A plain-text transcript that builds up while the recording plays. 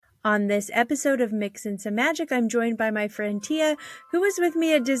On this episode of Mix and Some Magic, I'm joined by my friend Tia, who was with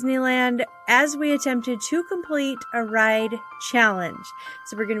me at Disneyland as we attempted to complete a ride challenge.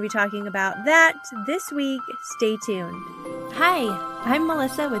 So we're going to be talking about that this week. Stay tuned. Hi, I'm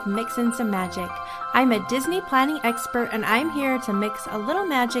Melissa with Mix and Some Magic. I'm a Disney planning expert and I'm here to mix a little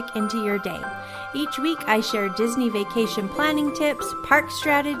magic into your day. Each week I share Disney vacation planning tips, park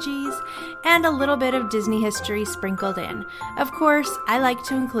strategies, and a little bit of Disney history sprinkled in. Of course, I like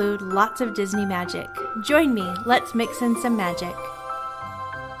to include lots of Disney magic. Join me, let's mix in some magic.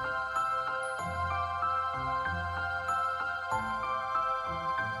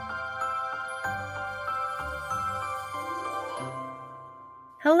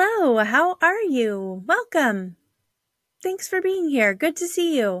 Hello, how are you? Welcome. Thanks for being here. Good to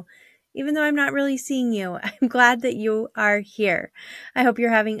see you. Even though I'm not really seeing you, I'm glad that you are here. I hope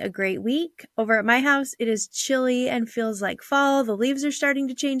you're having a great week. Over at my house, it is chilly and feels like fall. The leaves are starting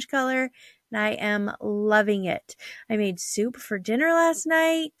to change color, and I am loving it. I made soup for dinner last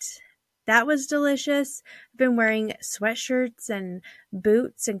night. That was delicious. I've been wearing sweatshirts and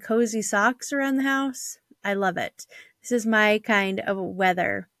boots and cozy socks around the house. I love it. This is my kind of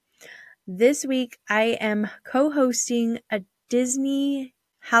weather. This week, I am co-hosting a Disney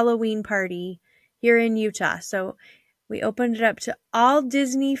Halloween party here in Utah. So we opened it up to all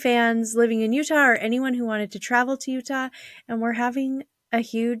Disney fans living in Utah or anyone who wanted to travel to Utah. And we're having a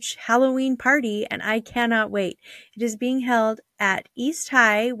huge Halloween party and I cannot wait. It is being held at East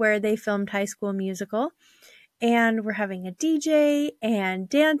High where they filmed High School Musical. And we're having a DJ and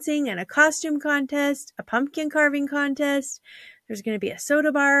dancing and a costume contest, a pumpkin carving contest. There's going to be a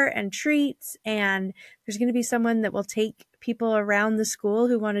soda bar and treats, and there's going to be someone that will take people around the school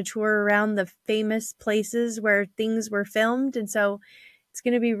who want to tour around the famous places where things were filmed. And so it's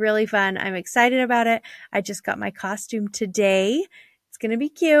going to be really fun. I'm excited about it. I just got my costume today. It's going to be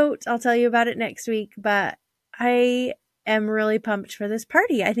cute. I'll tell you about it next week, but I am really pumped for this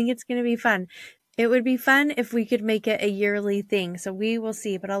party. I think it's going to be fun. It would be fun if we could make it a yearly thing. So we will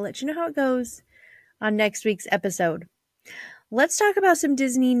see, but I'll let you know how it goes on next week's episode. Let's talk about some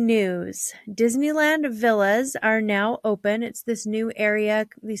Disney news. Disneyland villas are now open. It's this new area,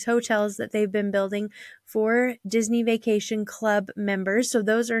 these hotels that they've been building for Disney Vacation Club members. So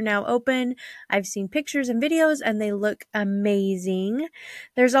those are now open. I've seen pictures and videos and they look amazing.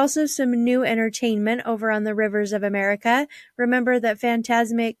 There's also some new entertainment over on the Rivers of America. Remember that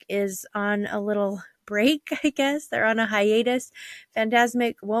Fantasmic is on a little break, I guess. They're on a hiatus.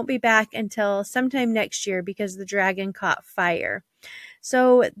 Fantasmic won't be back until sometime next year because the dragon caught fire.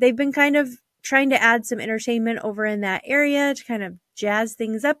 So they've been kind of trying to add some entertainment over in that area to kind of jazz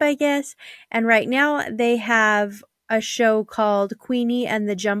things up, I guess. And right now they have a show called Queenie and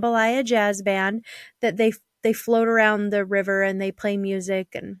the Jambalaya Jazz Band that they float around the river and they play music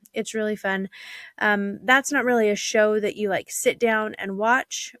and it's really fun. That's not really a show that you like sit down and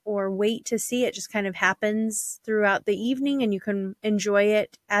watch or wait to see. It just kind of happens throughout the evening and you can enjoy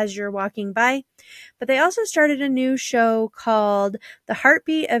it as you're walking by. But they also started a new show called The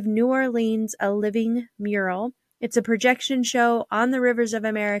Heartbeat of New Orleans, a Living Mural. It's a projection show on the Rivers of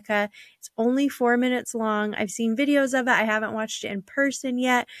America. It's only 4 minutes long. I've seen videos of it. I haven't watched it in person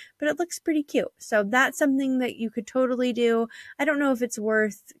yet, but it looks pretty cute. So that's something that you could totally do. I don't know if it's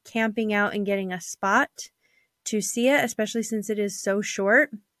worth camping out and getting a spot to see it, especially since it is so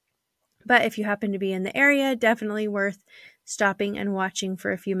short. But if you happen to be in the area, definitely worth stopping and watching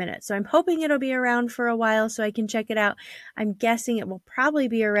for a few minutes. So I'm hoping it'll be around for a while so I can check it out. I'm guessing it will probably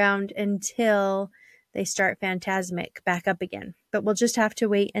be around until they start Fantasmic back up again, but we'll just have to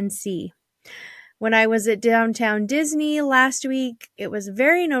wait and see. When I was at Downtown Disney last week, it was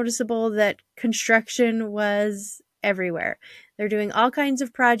very noticeable that construction was everywhere. They're doing all kinds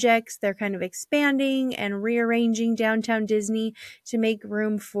of projects. They're kind of expanding and rearranging Downtown Disney to make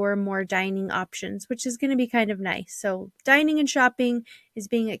room for more dining options, which is going to be kind of nice. So dining and shopping is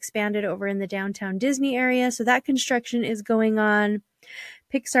being expanded over in the Downtown Disney area. So that construction is going on.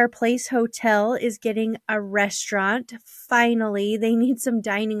 Pixar Place Hotel is getting a restaurant. Finally, they need some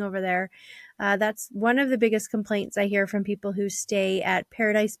dining over there. That's one of the biggest complaints I hear from people who stay at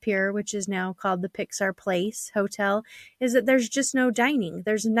Paradise Pier, which is now called the Pixar Place Hotel, is that there's just no dining.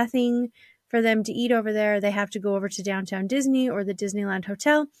 There's nothing for them to eat over there. They have to go over to Downtown Disney or the Disneyland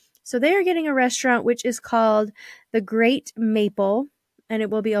Hotel. So they are getting a restaurant which is called the Great Maple, and it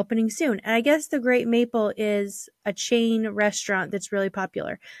will be opening soon. And I guess the Great Maple is a chain restaurant that's really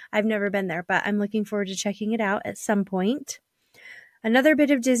popular. I've never been there, but I'm looking forward to checking it out at some point. Another bit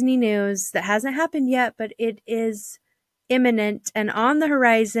of Disney news that hasn't happened yet, but it is imminent and on the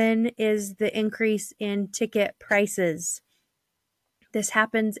horizon is the increase in ticket prices. This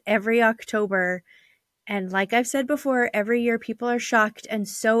happens every October. And like I've said before, every year people are shocked and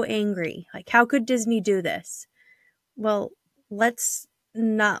so angry. Like, how could Disney do this? Well, let's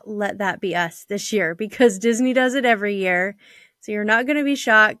not let that be us this year, because Disney does it every year. So you're not going to be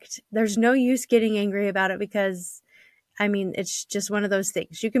shocked. There's no use getting angry about it, because I mean, it's just one of those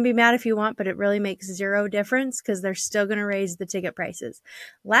things. You can be mad if you want, but it really makes zero difference, because they're still going to raise the ticket prices.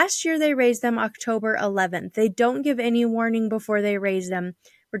 Last year, they raised them October 11th. They don't give any warning before they raise them.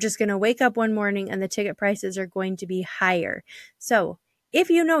 We're just going to wake up one morning and the ticket prices are going to be higher. So if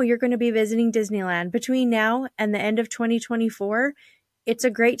you know you're going to be visiting Disneyland between now and the end of 2024, it's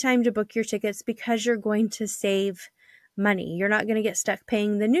a great time to book your tickets, because you're going to save money. You're not going to get stuck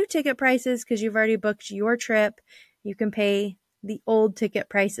paying the new ticket prices because you've already booked your trip. You can pay the old ticket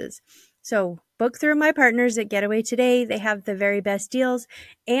prices. So book through my partners at Getaway Today. They have the very best deals,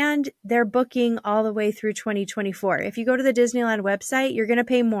 and they're booking all the way through 2024. If you go to the Disneyland website, you're going to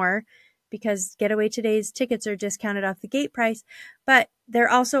pay more, because Getaway Today's tickets are discounted off the gate price, but they're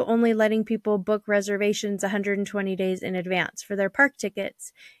also only letting people book reservations 120 days in advance for their park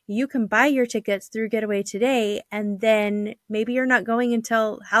tickets. You can buy your tickets through Getaway Today, and then maybe you're not going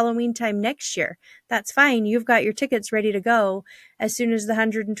until Halloween time next year. That's fine. You've got your tickets ready to go. As soon as the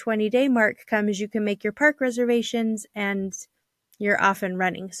 120-day mark comes, you can make your park reservations and you're off and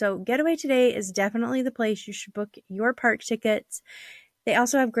running. So Getaway Today is definitely the place you should book your park tickets. They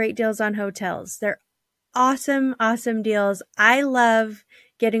also have great deals on hotels. They're awesome, awesome deals. I love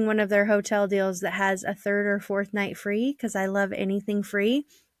getting one of their hotel deals that has a third or fourth night free, because I love anything free.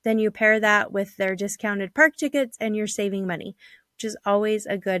 Then you pair that with their discounted park tickets and you're saving money, which is always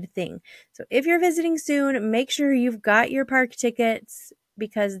a good thing. So if you're visiting soon, make sure you've got your park tickets,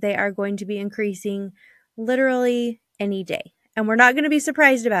 because they are going to be increasing literally any day. And we're not going to be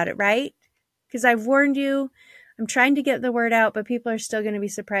surprised about it, right? Because I've warned you. I'm trying to get the word out, but people are still going to be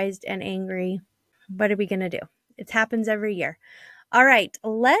surprised and angry. What are we going to do? It happens every year. All right,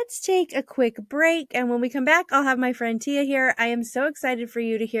 let's take a quick break. And when we come back, I'll have my friend Tia here. I am so excited for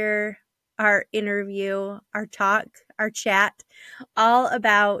you to hear our interview, our talk, our chat, all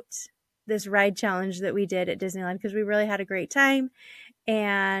about this ride challenge that we did at Disneyland, because we really had a great time.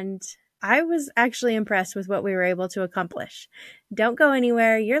 And I was actually impressed with what we were able to accomplish. Don't go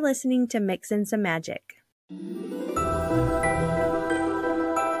anywhere. You're listening to Mix in Some Magic.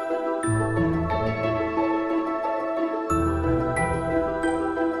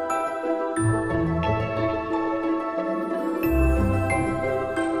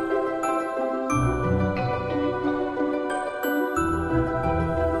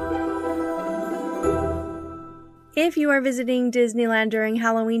 If you are visiting Disneyland during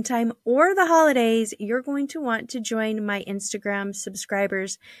Halloween time or the holidays, you're going to want to join my Instagram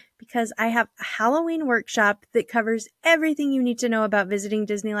subscribers, because I have a Halloween workshop that covers everything you need to know about visiting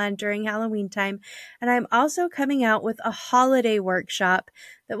Disneyland during Halloween time. And I'm also coming out with a holiday workshop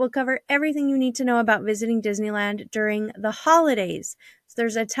that will cover everything you need to know about visiting Disneyland during the holidays. So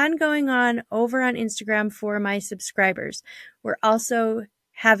there's a ton going on over on Instagram for my subscribers. We're also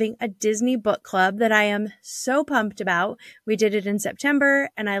having a Disney book club that I am so pumped about. We did it in September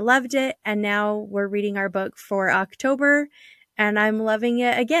and I loved it. And now we're reading our book for October and I'm loving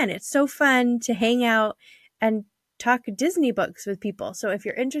it again. It's so fun to hang out and talk Disney books with people. So if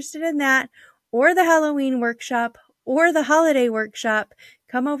you're interested in that, or the Halloween workshop, or the holiday workshop,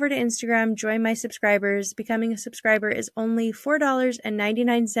 come over to Instagram, join my subscribers. Becoming a subscriber is only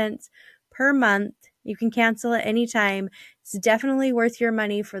 $4.99 per month. You can cancel at any time. It's definitely worth your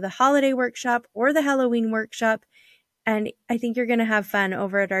money for the holiday workshop or the Halloween workshop. And I think you're going to have fun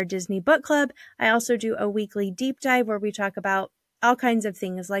over at our Disney book club. I also do a weekly deep dive where we talk about all kinds of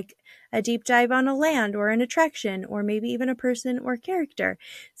things, like a deep dive on a land or an attraction, or maybe even a person or character.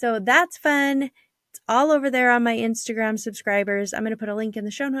 So that's fun. It's all over there on my Instagram subscribers. I'm going to put a link in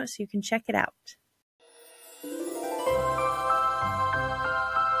the show notes so you can check it out.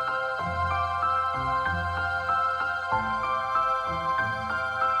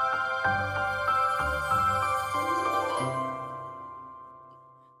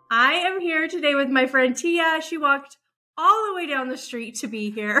 I am here today with my friend Tia. She walked all the way down the street to be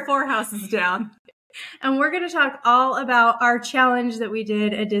here. 4 houses down. And we're going to talk all about our challenge that we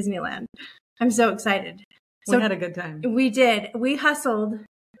did at Disneyland. I'm so excited. We had a good time. We did. We hustled,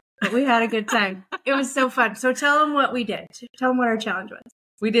 but we had a good time. It was so fun. So tell them what we did. Tell them what our challenge was.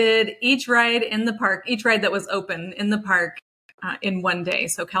 We did each ride in the park, each ride that was open in the park in one day.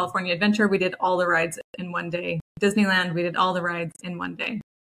 So California Adventure, we did all the rides in one day. Disneyland, we did all the rides in one day.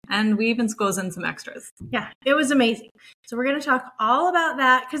 And we even squeezed in some extras. Yeah, it was amazing. So we're going to talk all about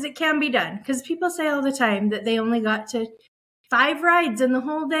that because it can be done. Because people say all the time that they only got to 5 rides in the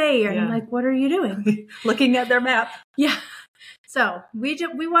whole day. And I'm like, what are you doing? Looking at their map. Yeah. So we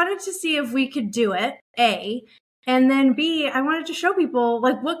wanted to see if we could do it, A. And then B, I wanted to show people,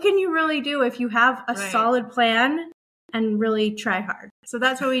 like, what can you really do if you have a solid plan and really try hard? So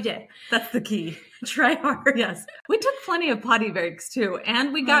that's what we did. That's the key. Try hard. Yes. We took plenty of potty breaks too.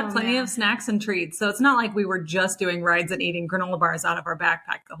 And we got plenty of snacks and treats. So it's not like we were just doing rides and eating granola bars out of our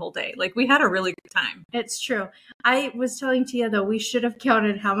backpack the whole day. Like, we had a really good time. It's true. I was telling Tia, though, we should have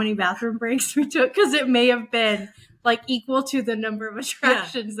counted how many bathroom breaks we took, because it may have been like equal to the number of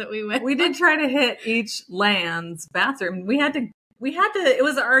attractions that we went. We did try to hit each land's bathroom. We had to, it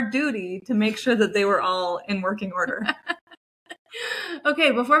was our duty to make sure that they were all in working order.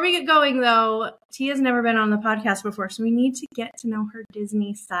 Okay, before we get going, though, Tia's never been on the podcast before, so we need to get to know her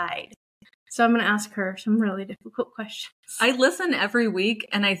Disney side. So I'm going to ask her some really difficult questions. I listen every week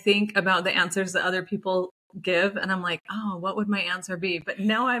and I think about the answers that other people give, and I'm like, oh, what would my answer be? But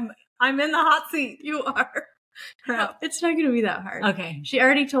now I'm in the hot seat. You are. Crap. It's not going to be that hard. Okay. She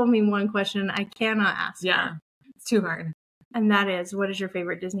already told me one question I cannot ask her. It's too hard. And that is, what is your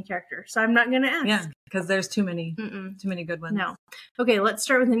favorite Disney character? So I'm not going to ask. Yeah, because there's too many good ones. No. Okay, let's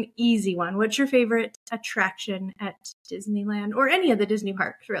start with an easy one. What's your favorite attraction at Disneyland, or any of the Disney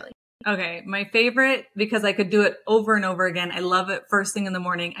parks, really? Okay, my favorite, because I could do it over and over again. I love it first thing in the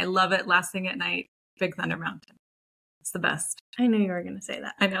morning. I love it last thing at night. Big Thunder Mountain. It's the best. I knew you were going to say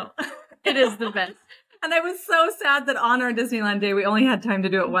that. I know. It is the best. And I was so sad that on our Disneyland day, we only had time to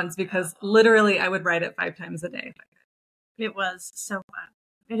do it once, because literally I would ride it 5 times a day. It was so fun.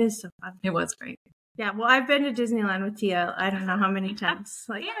 It is so fun. It was great. Yeah, well, I've been to Disneyland with Tia, I don't know how many times.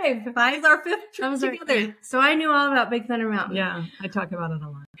 Like, yay, 5 is our 5th trip together. So I knew all about Big Thunder Mountain. Yeah, I talk about it a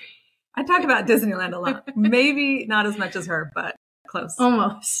lot. I talk about Disneyland a lot. Maybe not as much as her, but close.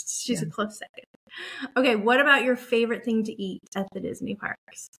 Almost. She's a close second. Okay, what about your favorite thing to eat at the Disney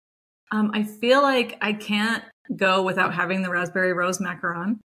parks? I feel like I can't go without having the raspberry rose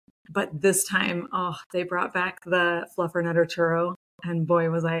macaron. But this time, they brought back the fluffernutter churro. And boy,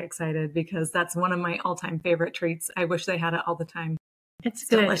 was I excited, because that's one of my all-time favorite treats. I wish they had it all the time. It's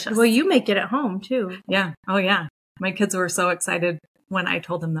good. Delicious. Well, you make it at home, too. Yeah. Oh, yeah. My kids were so excited when I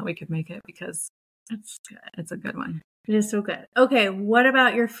told them that we could make it, because it's good. It's a good one. It is so good. Okay, what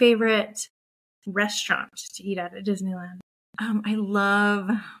about your favorite restaurant to eat at Disneyland? I love,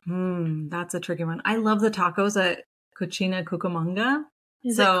 that's a tricky one. I love the tacos at Cucina Cucamonga.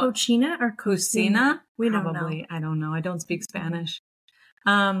 Is it Cochina or Cucina? We don't probably know. I don't know. I don't speak Spanish.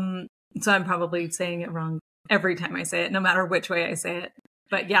 So I'm probably saying it wrong every time I say it, no matter which way I say it.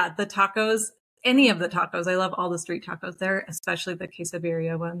 But yeah, the tacos, any of the tacos, I love all the street tacos there, especially the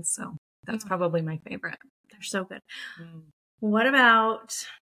quesadilla ones. So that's probably my favorite. They're so good. What about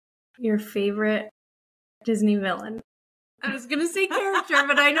your favorite Disney villain? I was going to say character,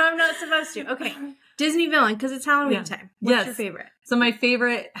 but I know I'm not supposed to. Okay. Disney villain, because it's Halloween time. What's your favorite? So my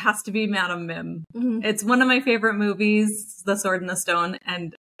favorite has to be Madame Mim. It's one of my favorite movies, The Sword and the Stone,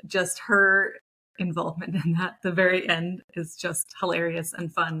 and just her involvement in that, the very end, is just hilarious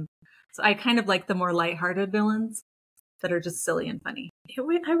and fun. So I kind of like the more lighthearted villains that are just silly and funny.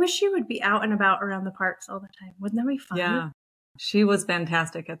 I wish she would be out and about around the parks all the time. Wouldn't that be fun? Yeah. She was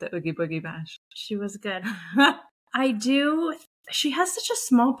fantastic at the Oogie Boogie Bash. She was good. I do. She has such a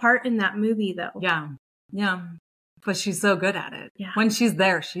small part in that movie, though. Yeah. Yeah. But she's so good at it. Yeah. When she's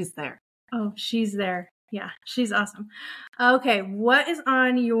there, she's there. Oh, she's there. Yeah. She's awesome. Okay. What is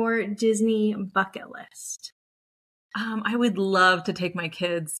on your Disney bucket list? I would love to take my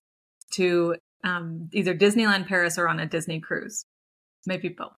kids to either Disneyland Paris or on a Disney cruise. Maybe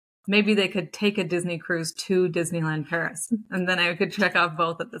both. Maybe they could take a Disney cruise to Disneyland Paris, and then I could check off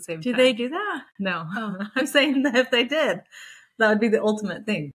both at the same time. Do they do that? No. Oh. I'm saying that if they did, that would be the ultimate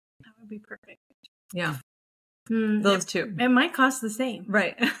thing. That would be perfect. Yeah. Those two. It might cost the same.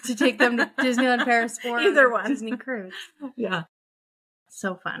 Right. To take them to Disneyland Paris or either one. Disney cruise. Yeah.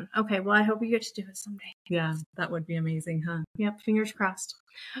 So fun. Okay, well, I hope you get to do it someday. Yeah, that would be amazing, huh? Yep, fingers crossed.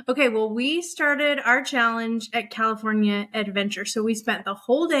 Okay, well, we started our challenge at California Adventure. So we spent the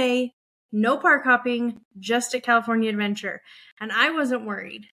whole day, no park hopping, just at California Adventure. And I wasn't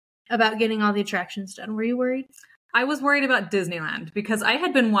worried about getting all the attractions done. Were you worried? I was worried about Disneyland because I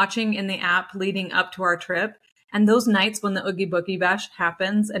had been watching in the app leading up to our trip. And those nights when the Oogie Boogie Bash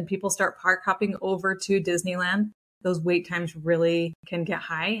happens and people start park hopping over to Disneyland, those wait times really can get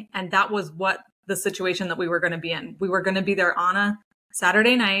high. And that was what the situation that we were going to be in. We were going to be there on a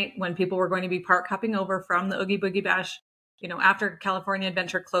Saturday night when people were going to be park hopping over from the Oogie Boogie Bash, after California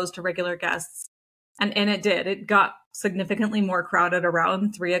Adventure closed to regular guests. And it did. It got significantly more crowded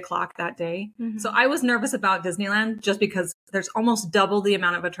around 3:00 that day. Mm-hmm. So I was nervous about Disneyland just because there's almost double the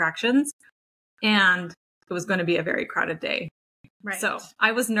amount of attractions and it was going to be a very crowded day. Right. So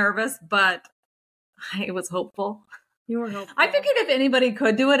I was nervous, but I was hopeful. You were hopeful. I figured if anybody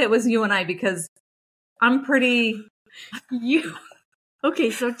could do it, it was you and I, because I'm pretty...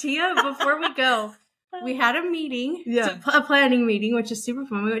 Okay, so Tia, before we go, we had a meeting, a planning meeting, which is super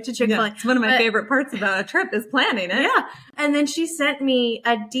fun. We went to Chick-fil-A. It's one of my favorite parts about a trip is planning it. Yeah. And then she sent me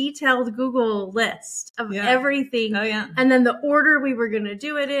a detailed Google list of everything. Oh, yeah. And then the order we were going to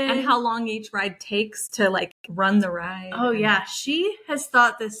do it in. And how long each ride takes to like run the ride. Oh, yeah. She has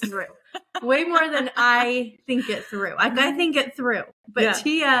thought this through way more than I think it through. Like, I think it through. But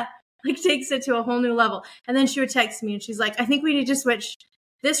Tia takes it to a whole new level. And then she would text me and she's like, I think we need to switch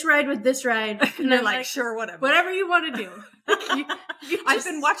this ride with this ride. And I'm like, sure, whatever. Whatever you want to do. I've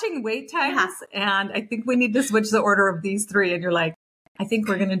been watching wait times and I think we need to switch the order of these three. And you're like, I think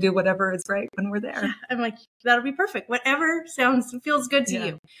we're going to do whatever is right when we're there. Yeah, I'm like, that'll be perfect. Whatever feels good to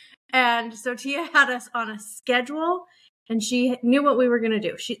you. And so Tia had us on a schedule and she knew what we were going to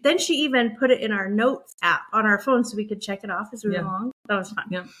do. She even put it in our notes app on our phone so we could check it off as we went along. That was fun.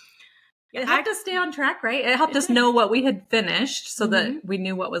 Yeah. It helped us stay on track, right? It helped us know what we had finished so that we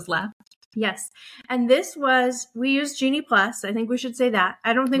knew what was left. Yes. And we used Genie Plus. I think we should say that.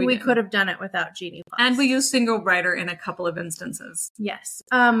 I don't think we could have done it without Genie Plus. And we used Single Rider in a couple of instances. Yes.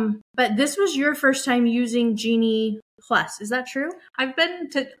 But this was your first time using Genie Plus. Is that true? I've been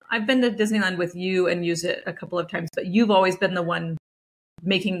to Disneyland with you and used it a couple of times, but you've always been the one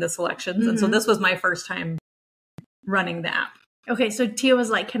making the selections. And so this was my first time running the app. Okay, so Tia was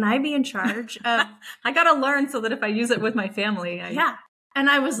like, can I be in charge of... I got to learn so that if I use it with my family... And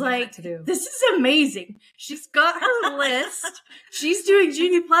I was like, this is amazing. She's got her list. She's doing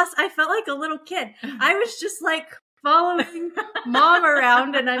Genie Plus. I felt like a little kid. I was just like following Mom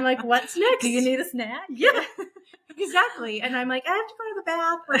around and I'm like, what's next? Do you need a snack? Yeah, exactly. And I'm like, I have to go to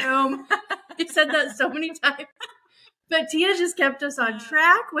the bathroom. I said that so many times. But Tia just kept us on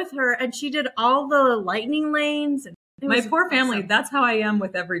track with her and she did all the lightning lanes and my poor family, that's how I am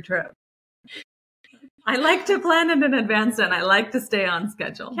with every trip. I like to plan it in advance and I like to stay on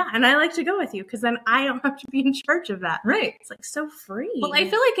schedule. Yeah, and I like to go with you because then I don't have to be in charge of that. Right. It's like so free. Well, I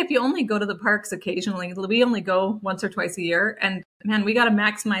feel like if you only go to the parks occasionally, we only go once or twice a year. And man, we got to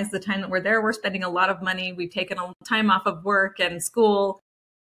maximize the time that we're there. We're spending a lot of money. We've taken a time off of work and school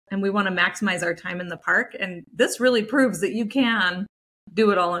and we want to maximize our time in the park. And this really proves that you can do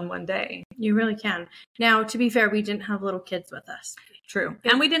it all in one day. You really can. Now, to be fair, we didn't have little kids with us. True.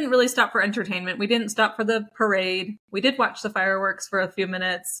 And we didn't really stop for entertainment. We didn't stop for the parade. We did watch the fireworks for a few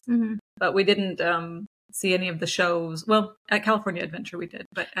minutes, but we didn't see any of the shows. Well, at California Adventure we did,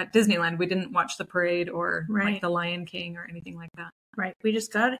 but at Disneyland we didn't watch the parade or like the Lion King or anything like that. Right. We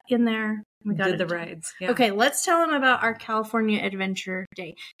just got in there. We did the rides. Yeah. Okay, let's tell them about our California Adventure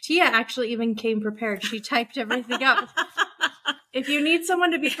Day. Tia actually even came prepared. She typed everything out. If you need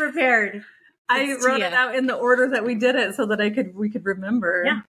someone to be prepared, I wrote it out in the order that we did it so that we could remember.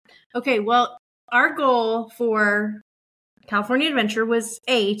 Yeah. Okay, well, our goal for California Adventure was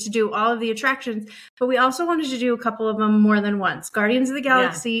to do all of the attractions, but we also wanted to do a couple of them more than once. Guardians of the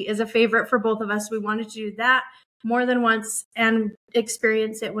Galaxy is a favorite for both of us. We wanted to do that more than once and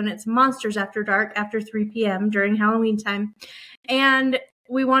experience it when it's Monsters After Dark after 3 p.m. during Halloween time. And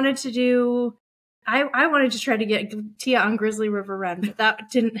we wanted to do... I wanted to try to get Tia on Grizzly River Run, but that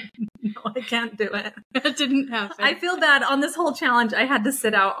didn't... No, I can't do it. That didn't happen. I feel bad. On this whole challenge, I had to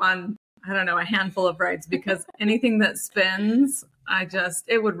sit out on, I don't know, a handful of rides because anything that spins,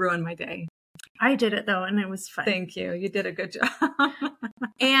 it would ruin my day. I did it though, and it was fun. Thank you. You did a good job.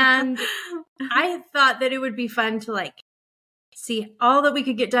 And I thought that it would be fun to see all that we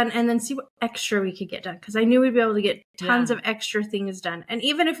could get done and then see what extra we could get done. Because I knew we'd be able to get tons of extra things done. And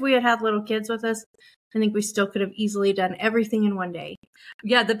even if we had little kids with us, I think we still could have easily done everything in one day.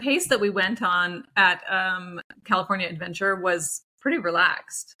 Yeah, the pace that we went on at California Adventure was pretty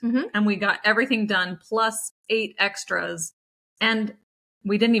relaxed. And we got everything done plus 8 extras. And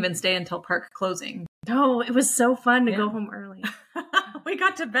we didn't even stay until park closing. No, it was so fun to go home early. We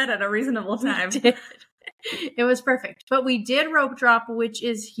got to bed at a reasonable time. We did. It was perfect. But we did rope drop, which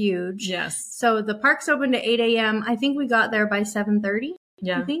is huge. Yes. So the park's opened at 8 a.m. I think we got there by 7:30.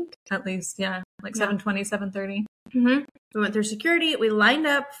 Yeah. I think. At least, yeah. Like 7:20, 7:30. We went through security. We lined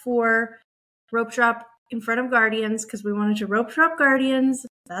up for rope drop in front of Guardians because we wanted to rope drop Guardians.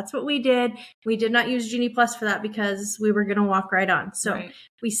 That's what we did. We did not use Genie Plus for that because we were going to walk right on. So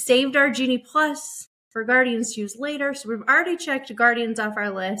we saved our Genie Plus for Guardians to use later. So we've already checked Guardians off our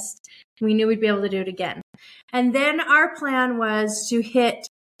list. We knew we'd be able to do it again. And then our plan was to hit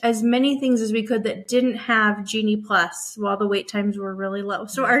as many things as we could that didn't have Genie Plus while the wait times were really low.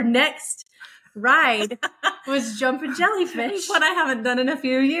 So our next ride was Jumpin' Jellyfish. What I haven't done in a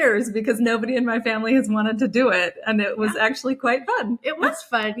few years because nobody in my family has wanted to do it. And it was actually quite fun. It was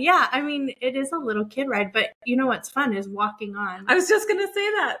fun. Yeah. I mean, it is a little kid ride, but you know what's fun is walking on. I was just going to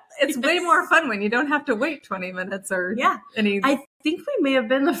say that. It's way more fun when you don't have to wait 20 minutes or any. I think we may have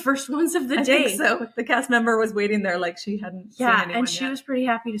been the first ones of the day. I think so. The cast member was waiting there like she hadn't seen anyone and she yet. was pretty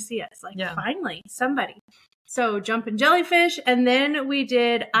happy to see us. Like, finally, somebody. So Jumpin' Jellyfish, and then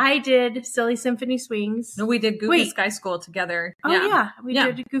I did Silly Symphony Swings. No, we did Goofy Sky School together. Oh yeah, we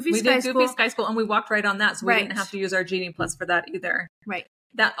did Goofy Sky School, and we walked right on that, so we didn't have to use our Genie Plus for that either. Right.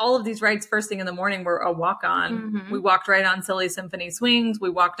 That all of these rides first thing in the morning were a walk on. Mm-hmm. We walked right on Silly Symphony Swings. We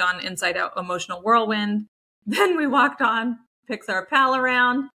walked on Inside Out Emotional Whirlwind. Then we walked on Pixar Pal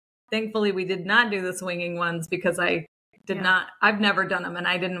Around. Thankfully, we did not do the swinging ones because I did not. I've never done them, and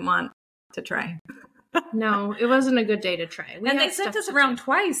I didn't want to try. No, it wasn't a good day to try. And they sent us around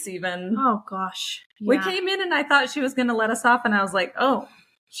twice even. Oh, gosh. Yeah. We came in and I thought she was going to let us off. And I was like, oh,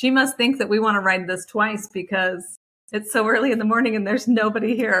 she must think that we want to ride this twice because it's so early in the morning and there's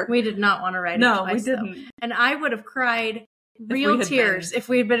nobody here. We did not want to ride it twice. No, we didn't. Though. And I would have cried real tears if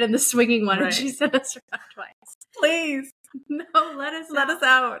we had been in the swinging one and she sent us around twice. Please. No, let us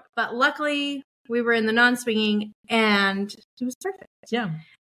out. But luckily, we were in the non-swinging and it was perfect. Yeah.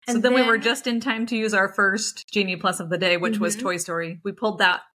 So then we were just in time to use our first Genie Plus of the day, which was Toy Story. We pulled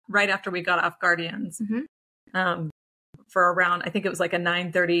that right after we got off Guardians for around, I think it was like a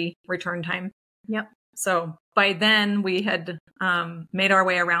 9:30 return time. Yep. So by then we had made our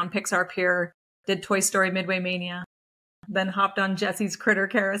way around Pixar Pier, did Toy Story Midway Mania, then hopped on Jesse's Critter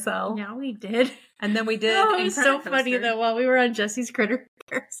Carousel. Yeah, we did. And then we did. Oh, it was so funny though. While we were on Jesse's Critter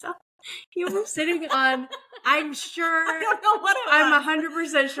Carousel, you were sitting on, I'm sure. I don't know what it I'm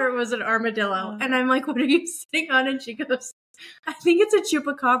was. 100% sure it was an armadillo. And I'm like, what are you sitting on? And she goes, I think it's a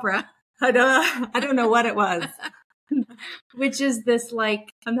chupacabra. I don't know what it was. Which is this like.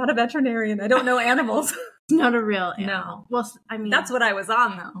 I'm not a veterinarian. I don't know animals. It's not a real animal. No. Well, I mean. That's what I was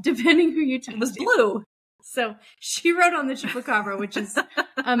on though. Depending who you talk to. It was blue. So she rode on the chupacabra, which is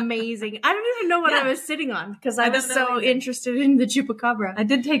amazing. I don't even know what I was sitting on because I was so interested in the chupacabra. I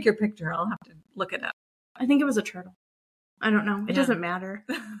did take your picture. I'll have to look it up. I think it was a turtle. I don't know. It doesn't matter.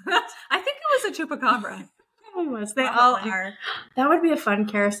 I think it was a chupacabra. It was. They all are. That would be a fun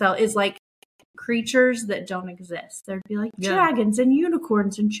carousel is like creatures that don't exist. There'd be like dragons and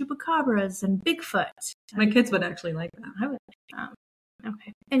unicorns and chupacabras and Bigfoot. My kids would actually like that. I would.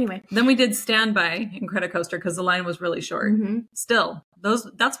 Okay. Anyway. Then we did Standby in Cretacoaster because the line was really short. Mm-hmm. Still,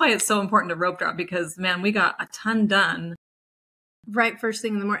 that's why it's so important to rope drop because, man, we got a ton done. Right first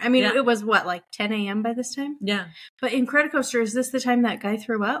thing in the morning. I mean, it was what, like 10 a.m. by this time? Yeah. But in Cretacoaster, is this the time that guy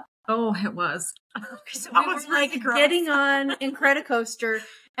threw up? Oh, it was. So I was like getting on in Cretacoaster,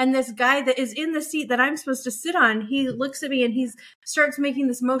 and this guy that is in the seat that I'm supposed to sit on, he looks at me and he starts making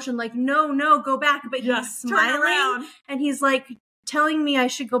this motion like, no, go back. But he's smiling and he's like telling me I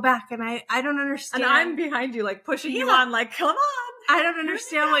should go back, and I don't understand. And I'm behind you, like pushing you on, like, come on. I don't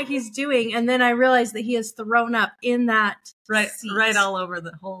understand what he's doing. And then I realize that he has thrown up in that seat. Right all over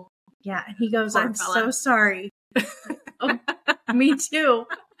the whole. Yeah. And he goes, I'm so sorry. Oh, me too.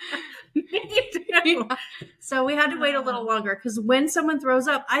 Yeah. So we had to wait a little longer because when someone throws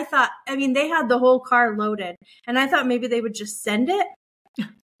up, they had the whole car loaded and I thought maybe they would just send it.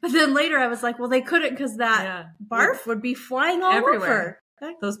 But then later I was like, well, they couldn't because that barf would be flying all everywhere.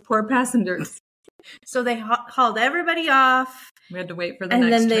 Over. Those poor passengers. So they hauled everybody off. We had to wait for the next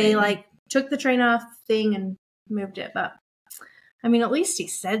train. And then they took the train off thing and moved it. But I mean, at least he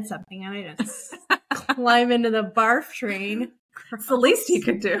said something. I didn't climb into the barf train. It's the least he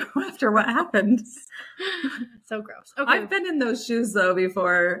could do after what happened. So gross. Okay. I've been in those shoes though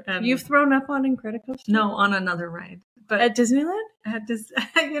before. And you've thrown up on Incredicoaster? No, on another ride. But at Disneyland? At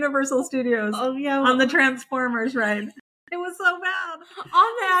Universal Studios. Oh yeah. On the Transformers ride. It was so bad.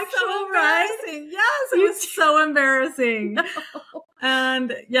 On the actual ride? Yes, it was so embarrassing. No.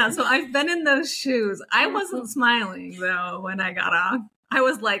 And so I've been in those shoes. I wasn't smiling though when I got off. I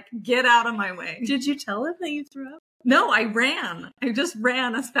was like, get out of my way. Did you tell him that you threw up? No, I ran. I just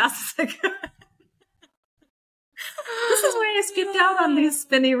ran as fast as I could. This is why I skipped out on these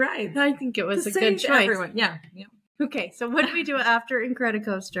spinny rides. I think it was a good choice. Everyone. Yeah. Okay, so what did we do after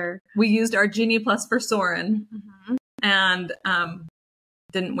Incredicoaster? We used our Genie Plus for Soarin'. Mm-hmm. And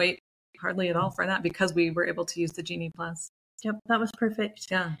didn't wait hardly at all for that because we were able to use the Genie Plus. Yep, that was perfect.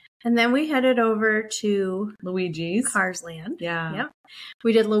 Yeah. And then we headed over to Luigi's. Cars Land. Yeah. Yep.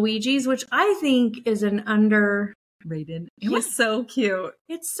 We did Luigi's, which I think is an underrated. It was so cute.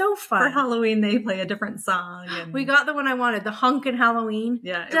 It's so fun. For Halloween, they play a different song. And we got the one I wanted, the Honkin' Halloween.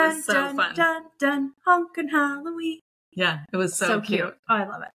 Yeah, it was so fun. Dun, dun, Honkin' Halloween. Yeah, it was so cute. Oh, I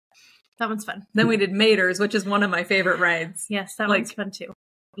love it. That one's fun. Then we did Mater's, which is one of my favorite rides. Yes, that one's fun too.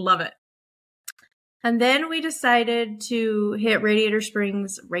 Love it. And then we decided to hit Radiator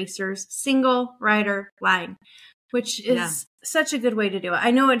Springs Racers single rider line, which is such a good way to do it. I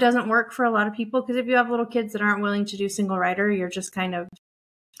know it doesn't work for a lot of people because if you have little kids that aren't willing to do single rider, you're just kind of...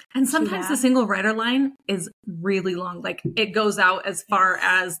 And sometimes the single rider line is really long. Like it goes out as far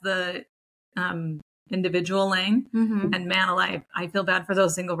as the individual lane. Mm-hmm. And man alive, I feel bad for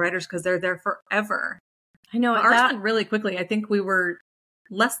those single riders because they're there forever. I know. Ours went really quickly. I think we were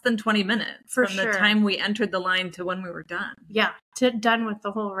less than 20 minutes from the time we entered the line to when we were done. Yeah, done with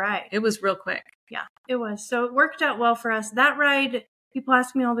the whole ride. It was real quick. Yeah, it was. So it worked out well for us. That ride, people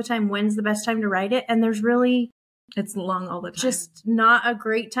ask me all the time, when's the best time to ride it? And there's really... It's long all the time. Just not a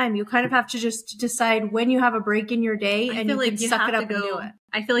great time. You kind of have to just decide when you have a break in your day and you can suck it up and do it.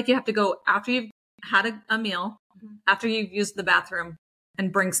 I feel like you have to go after you've had a meal, after you've used the bathroom,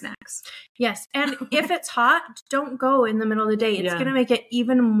 and bring snacks. Yes. And if it's hot, don't go in the middle of the day. It's going to make it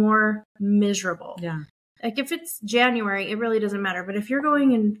even more miserable. Yeah. Like if it's January, it really doesn't matter. But if you're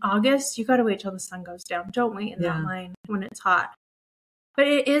going in August, you got to wait till the sun goes down. Don't wait in that line when it's hot. But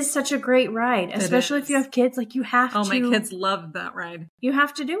it is such a great ride, especially if you have kids. Like you have to. Oh, my kids loved that ride. You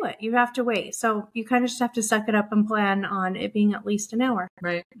have to do it. You have to wait. So you kind of just have to suck it up and plan on it being at least an hour.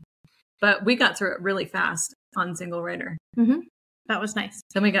 Right. But we got through it really fast on single rider. Mm-hmm. That was nice.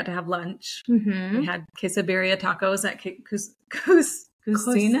 Then we got to have lunch. Mm-hmm. We had quesadilla tacos at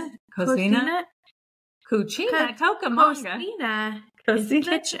Cucina Cucamonga. Cocina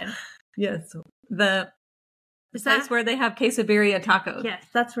Kitchen. Yes. The place where they have quesadilla tacos. Yes,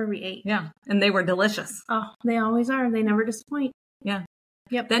 that's where we ate. Yeah. And they were delicious. Oh, they always are. They never disappoint. Yeah.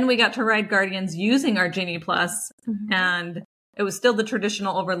 Yep. Then we got to ride Guardians using our Genie Plus, and it was still the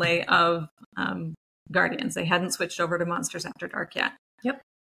traditional overlay of Guardians. They hadn't switched over to Monsters After Dark yet. Yep.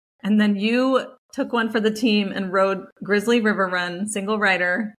 And then you took one for the team and rode Grizzly River Run single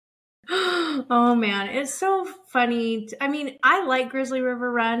rider. Oh man, it's so funny. I mean, I like Grizzly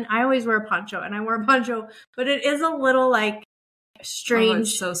River Run. I always wear a poncho, and I wear a poncho, but it is a little like strange. Oh,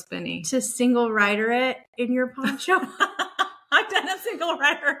 it's so spinny to single rider it in your poncho. I've done a single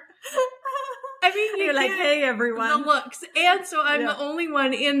rider. I mean, you're like, hey everyone, the looks, and so I'm the only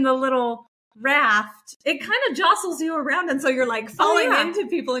one in the little raft. It kind of jostles you around, and so you're like falling into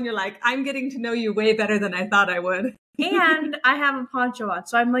people, and you're like, I'm getting to know you way better than I thought I would. And I have a poncho on,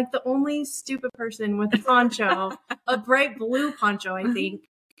 so I'm like the only stupid person with a poncho, a bright blue poncho, I think.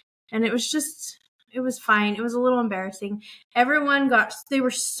 And it was fine. It was a little embarrassing. They were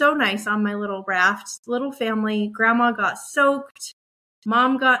so nice on my little raft, little family. Grandma got soaked,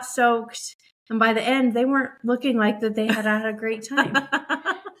 mom got soaked, and by the end, they weren't looking like that they had had a great time.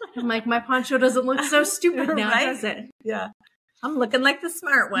 I'm like, my poncho doesn't look so stupid now, does it? Yeah. I'm looking like the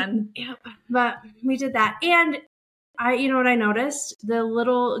smart one. Yep. But we did that. And you know what I noticed? The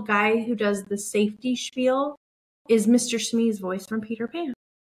little guy who does the safety spiel is Mr. Smee's voice from Peter Pan.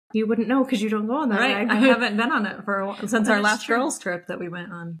 You wouldn't know because you don't go on that ride. I haven't been on it for a while, since our last girls trip that we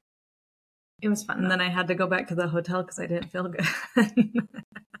went on. It was fun. And then I had to go back to the hotel because I didn't feel good.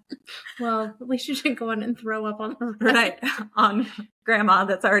 Well, at least you didn't go on and throw up on the ride. Right. On grandma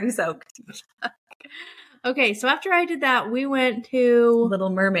that's already soaked. Okay, so after I did that, we went to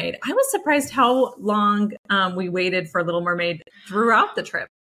Little Mermaid. I was surprised how long we waited for Little Mermaid throughout the trip.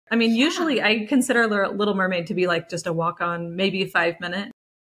 I mean, usually I consider Little Mermaid to be like just a walk on, maybe a 5-minute,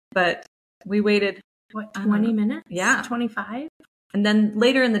 but we waited. What, 20 minutes? Yeah. 25? And then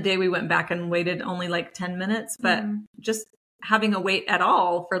later in the day, we went back and waited only like 10 minutes, but just having a wait at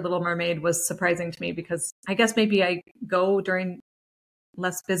all for Little Mermaid was surprising to me because I guess maybe I go during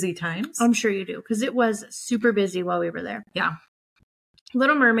less busy times. I'm sure you do, because it was super busy while we were there. Yeah.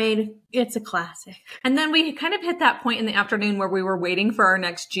 Little Mermaid, it's a classic. And then we kind of hit that point in the afternoon where we were waiting for our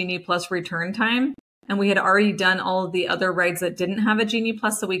next Genie Plus return time. And we had already done all of the other rides that didn't have a Genie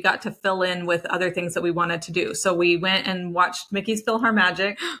Plus, so we got to fill in with other things that we wanted to do. So we went and watched Mickey's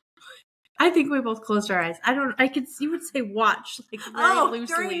PhilharMagic. I think we both closed our eyes. You would say watch, like very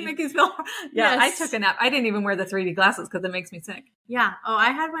loosely. During Mickey's PhilharMagic. Yeah, yes. I took a nap. I didn't even wear the 3D glasses because it makes me sick. Yeah. Oh, I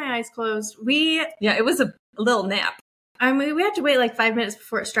had my eyes closed. Yeah, it was a little nap. I mean, we had to wait like 5 minutes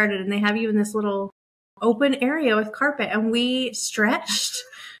before it started, and they have you in this little open area with carpet, and we stretched.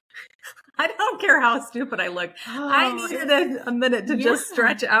 I don't care how stupid I look. I needed a minute to just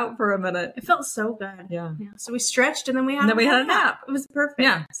stretch out for a minute. It felt so good. Yeah. So we stretched and then we had a nap. It was perfect.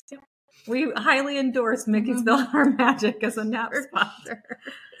 Yeah. We highly endorse Mickey's PhilharMagic as a nap spot. Sure.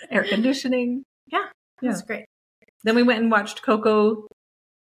 Air conditioning. Yeah. That's great. Then we went and watched Coco,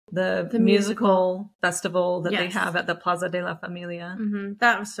 the musical festival that they have at the Plaza de la Familia.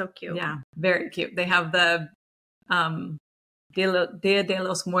 That was so cute. Yeah, very cute. They have the Dia de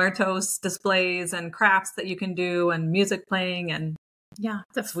los Muertos displays and crafts that you can do and music playing and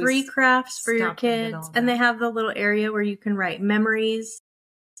the free crafts for your kids. And they have the little area where you can write memories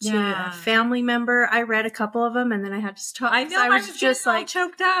to a family member. I read a couple of them and then I had to stop. I know. I was just like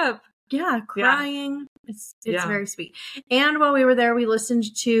choked up. Yeah, crying. Yeah. It's very sweet. And while we were there, we listened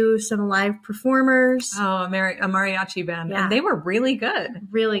to some live performers. Oh, a mariachi band. Yeah. And they were really good.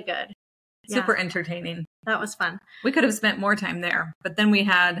 Really good. Super entertaining. That was fun. We could have spent more time there, but then we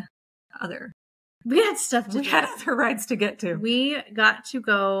had stuff to do. We had other rides to get to. We got to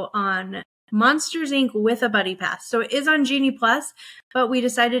go on Monsters, Inc. with a Buddy Pass. So it is on Genie Plus, but we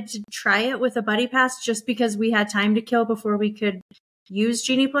decided to try it with a Buddy Pass just because we had time to kill before we could use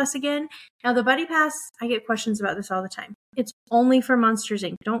Genie Plus again. Now the Buddy Pass, I get questions about this all the time. It's only for Monsters,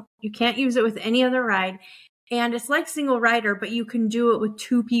 Inc. You can't use it with any other ride. And it's like single rider, but you can do it with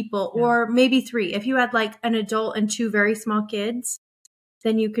 2 people or maybe 3. If you had like an adult and 2 very small kids,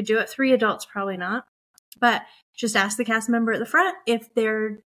 then you could do it. 3 adults, probably not. But just ask the cast member at the front if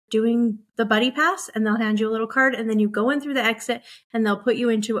they're doing the Buddy Pass and they'll hand you a little card and then you go in through the exit and they'll put you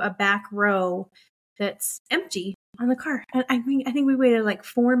into a back row that's empty on the car. And I think we waited like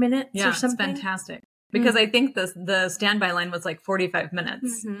 4 minutes or something. It's fantastic. Because I think the standby line was like 45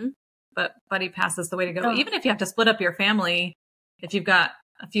 minutes. But Buddy Pass is the way to go. Even if you have to split up your family, if you've got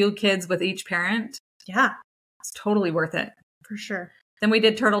a few kids with each parent, it's totally worth it. For sure. Then we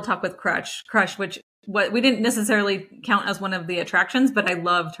did Turtle Talk with Crush, which we didn't necessarily count as one of the attractions, but I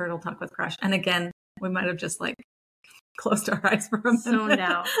love Turtle Talk with Crush. And again, we might have just like closed our eyes for a minute. Zoned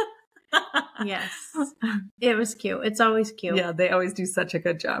out. Yes. It was cute. It's always cute. Yeah, they always do such a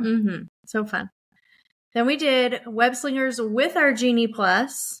good job. So fun. Then we did Web Slingers with our Genie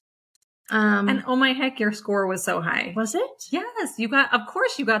Plus. And oh my heck, your score was so high. Was it? Yes. Of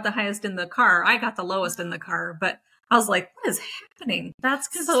course you got the highest in the car. I got the lowest in the car, but I was like, what is happening? That's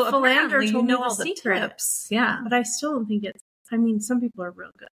because Philander told me all the tips. Yeah. But I still don't think some people are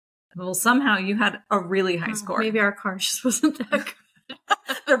real good. Well, somehow you had a really high score. Maybe our car just wasn't that good.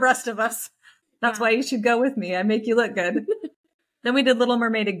 The rest of us. That's why you should go with me. I make you look good. Then we did Little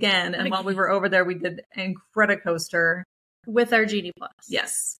Mermaid again. And while we were over there, we did Incredicoaster. With our Genie Plus.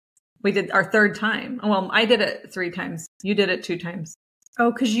 Yes. We did our 3rd time. Well, I did it 3 times. You did it 2 times.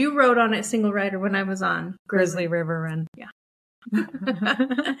 Oh, because you rode on it single rider when I was on Grizzly River Run. Yeah.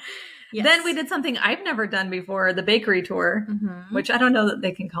 Yes. Then we did something I've never done before, the bakery tour, which I don't know that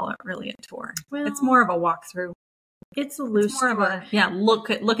they can call it really a tour. Well, it's more of a walkthrough. It's a loose tour. Of a,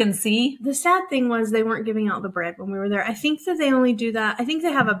 look and see. The sad thing was they weren't giving out the bread when we were there. I think that they only do that. I think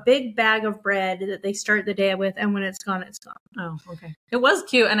they have a big bag of bread that they start the day with, and when it's gone, it's gone. Oh, okay. It was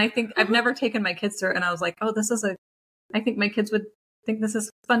cute, and I think I've never taken my kids through it, and I was like, oh, I think my kids would think this is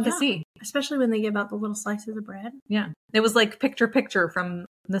fun to see. Especially when they give out the little slices of bread. Yeah. It was like picture from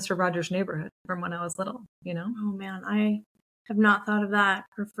Mr. Rogers' Neighborhood from when I was little, you know? Oh, man. I have not thought of that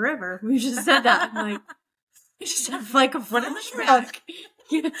for forever. We just said that. Like, you just have like a flashback.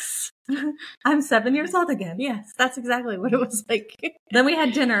 Yes. I'm 7 years old again. Yes, that's exactly what it was like. Then we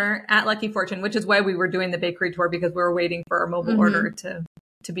had dinner at Lucky Fortune, which is why we were doing the bakery tour, because we were waiting for our mobile order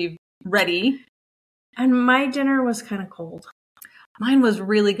to be ready. And my dinner was kind of cold. Mine was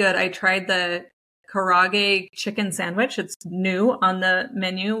really good. I tried the Karage chicken sandwich. It's new on the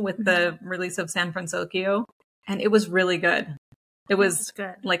menu with the release of San Francisco, and it was really good. It was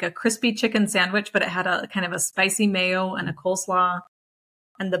good. Like a crispy chicken sandwich, but it had a kind of a spicy mayo and a coleslaw,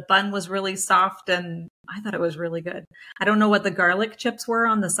 and the bun was really soft, and I thought it was really good. I don't know what the garlic chips were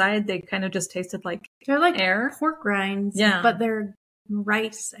on the side. They kind of just tasted like they're like air pork rinds, but they're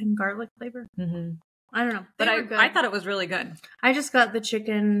rice and garlic flavor. I don't know. But I thought it was really good. I just got the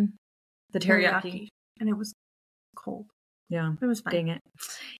chicken, the teriyaki, and it was cold. Yeah. It was fine. Dang it.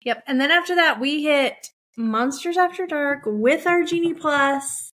 Yep. And then after that, we hit Monsters After Dark with our Genie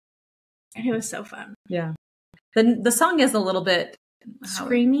Plus, and it was so fun. Yeah. The song is a little bit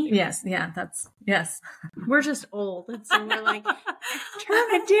screamy. Yes. Yeah. Yes. We're just old. And so we're like, turn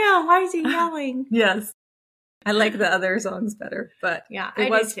it down. Why is he yelling? Yes. I like the other songs better, but yeah, it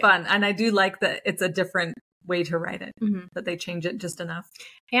was fun. And I do like that it's a different way to ride it, Mhm. that they change it just enough.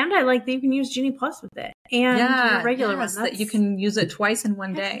 And I like that you can use Genie Plus with it and the regular one. That you can use it twice in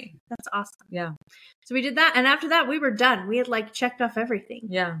one day. That's awesome. Yeah. So we did that. And after that, we were done. We had like checked off everything.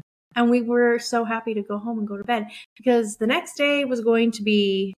 Yeah. And we were so happy to go home and go to bed because the next day was going to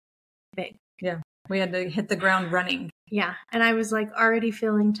be big. Yeah. We had to hit the ground running. Yeah. And I was like already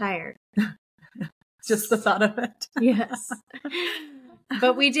feeling tired. Just the thought of it. Yes.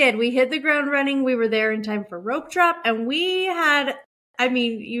 But we did. We hit the ground running. We were there in time for rope drop. And we had, I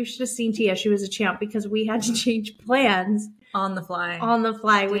mean, you should have seen Tia. She was a champ because we had to change plans On the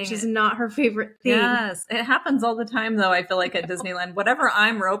fly. which is not her favorite thing. Yes. It happens all the time, though, I feel like at Disneyland. Whatever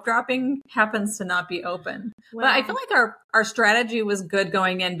I'm rope dropping happens to not be open. Well, but I feel like our strategy was good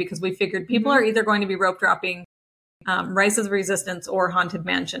going in because we figured people are either going to be rope dropping Rise of the Resistance or Haunted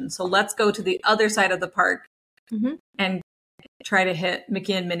Mansion. So let's go to the other side of the park and try to hit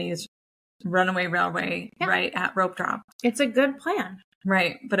Mickey and Minnie's Runaway Railway right at rope drop. it's a good plan.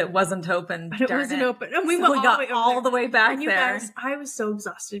 Right. But it wasn't open. But it wasn't open. And we So went got all the way back and you there. guys, I was so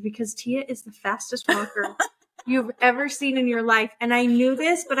exhausted because Tia is the fastest walker you've ever seen in your life. And I knew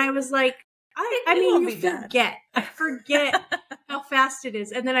this, but I was like, I mean, you forget. I forget how fast it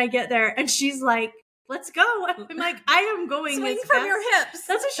is. And then I get there and she's like, let's go. I'm like, I am going Swing as from fast. your hips.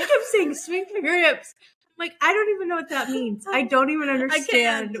 That's what she kept saying. Swing from your hips. I'm like, I don't even know what that means. I don't even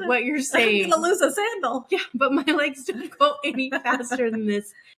understand what you're saying. I'm going to lose a sandal. Yeah, but my legs don't go any faster than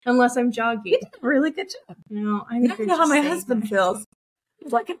this unless I'm jogging. You did a really good job. No, I I don't know how my husband feels.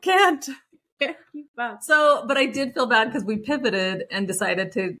 He's like, I can't. So, but I did feel bad because we pivoted and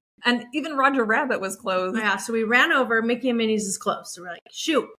decided to, and even Roger Rabbit was closed. Yeah, so we ran over. Mickey and Minnie's is closed. So we're like,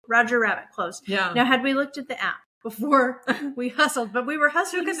 shoot, Roger Rabbit closed. Yeah. Now, had we looked at the app before we hustled, but we were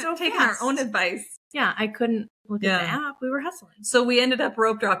hustling so taking fast. our own advice. Yeah, I couldn't look at the app. We were hustling. So we ended up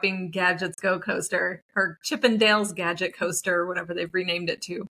rope dropping Gadget's Go Coaster, or Chippendale's Gadget Coaster, or whatever they've renamed it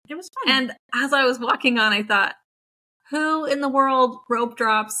to. It was fun. And as I was walking on, I thought, who in the world rope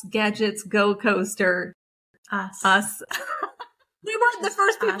drops Gadget's Go Coaster? Us. We weren't the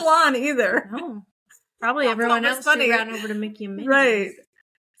first people on either. No. Probably That's everyone always else funny. who ran over to Mickey and Minnie. Right.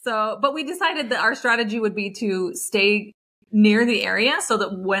 So, but we decided that our strategy would be to stay near the area so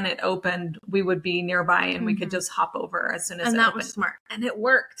that when it opened, we would be nearby and we could just hop over as soon as And it that opened. was smart. And it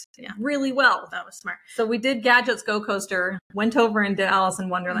worked really well. That was smart. So we did Gadget's Go Coaster, went over and did Alice in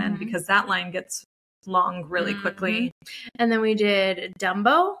Wonderland because that line gets long really quickly. And then we did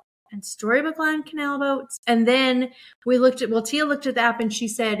Dumbo and Storybook Land Canal Boats. And then we looked at, Tia looked at the app and she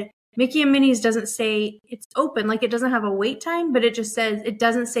said, Mickey and Minnie's doesn't say it's open. Like it doesn't have a wait time, but it just says, it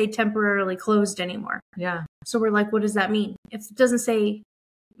doesn't say temporarily closed anymore. Yeah. So we're like, what does that mean? If it doesn't say,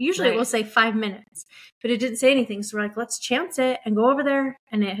 usually it will say 5 minutes, but it didn't say anything. So we're like, let's chance it and go over there.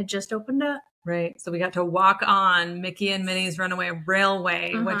 And it had just opened up. Right. So we got to walk on Mickey and Minnie's Runaway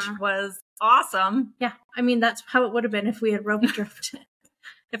Railway, which was awesome. Yeah. I mean, that's how it would have been if we had rope dropped it.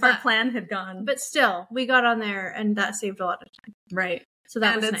 If our plan had gone. But still, we got on there and that saved a lot of time. Right. So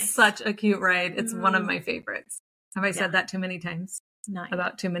that and was it's nice. such a cute ride. It's one of my favorites. Have I said that too many times? No.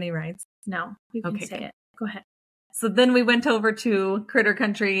 About too many rides? No. You can say good. it. Go ahead. So then we went over to Critter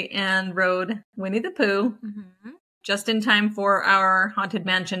Country and rode Winnie the Pooh just in time for our Haunted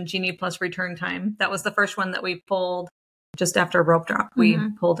Mansion Genie Plus return time. That was the first one that we pulled just after rope drop. We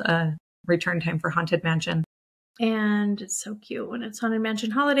pulled a return time for Haunted Mansion. And it's so cute when it's Haunted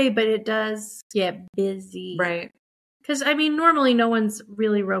Mansion Holiday, but it does get busy. Right. Because, I mean, normally no one's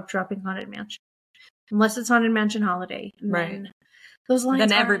really rope dropping Haunted Mansion. Unless it's Haunted Mansion Holiday. And Right. then those lines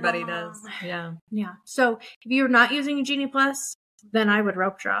Then are everybody long. does. Yeah. Yeah. So if you're not using Genie Plus, then I would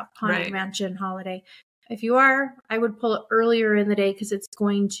rope drop Haunted Right. Mansion Holiday. If you are, I would pull it earlier in the day because it's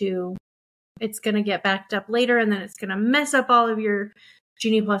going to get backed up later and then it's going to mess up all of your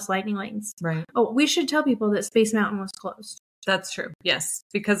Genie Plus lightning lanes. Right. Oh, we should tell people that Space Mountain was closed. That's true. Yes.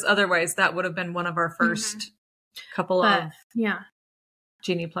 Because otherwise that would have been one of our first couple of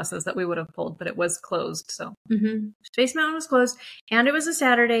Genie Pluses that we would have pulled, but it was closed. So Space Mountain was closed and it was a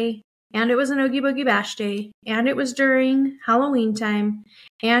Saturday and it was an Oogie Boogie Bash Day and it was during Halloween time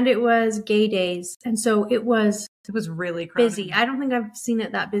and it was gay days. And so it was really crowded. busy. I don't think I've seen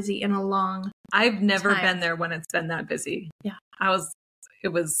it that busy in a long I've never time. been there when it's been that busy. Yeah.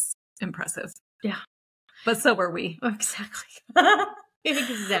 It was impressive. Yeah. But so were we. Exactly.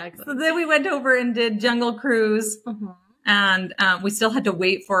 Exactly. So then we went over and did Jungle Cruise. And we still had to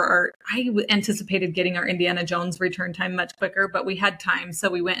wait for I anticipated getting our Indiana Jones return time much quicker, but we had time. So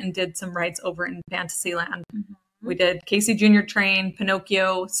we went and did some rides over in Fantasyland. We did Casey Jr. Train,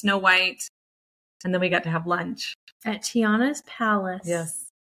 Pinocchio, Snow White, and then we got to have lunch. At Tiana's Palace. Yes.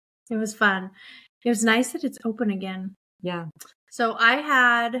 It was fun. It was nice that it's open again. Yeah. So I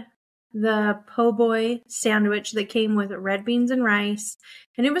had the po' boy sandwich that came with red beans and rice,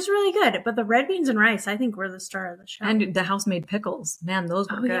 and it was really good. But the red beans and rice, I think, were the star of the show. And the house-made pickles. Man, those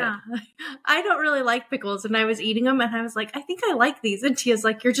were good. Yeah. I don't really like pickles, and I was eating them, and I was like, I think I like these. And Tia's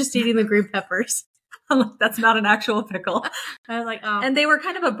like, you're just eating the green peppers. I'm like, that's not an actual pickle. I was like, oh. And they were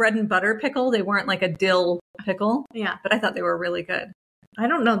kind of a bread and butter pickle. They weren't like a dill pickle. Yeah. But I thought they were really good. I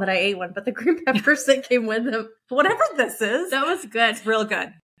don't know that I ate one, but the green peppers that came with them, Whatever this is, that was good. it's real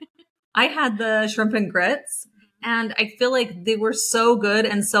good. I had the shrimp and grits, and I feel like they were so good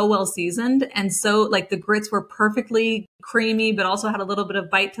and so well seasoned. And so like the grits were perfectly creamy, but also had a little bit of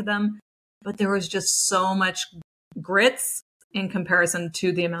bite to them. But there was just so much grits in comparison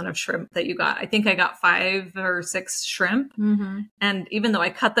to the amount of shrimp that you got. I think I got 5 or 6 shrimp. Mm-hmm. And even though I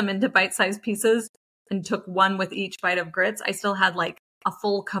cut them into bite-sized pieces and took one with each bite of grits, I still had like a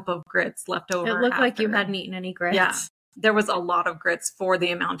full cup of grits left over. It looked like you hadn't eaten any grits. Yeah. There was a lot of grits for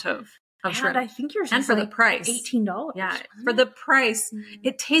the amount of shrimp. I think yours and was for like the price. $18. Yeah. For the price,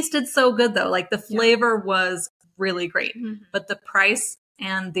 it tasted so good though. Like the flavor was really great. Mm-hmm. But the price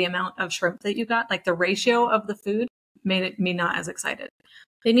and the amount of shrimp that you got, like the ratio of the food, made me not as excited.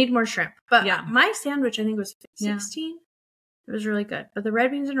 They need more shrimp. But Yeah. my sandwich, I think, was Yeah. 16. It was really good. But the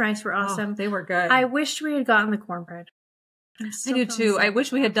red beans and rice were awesome. Oh, they were good. I wished we had gotten the cornbread. I do too. I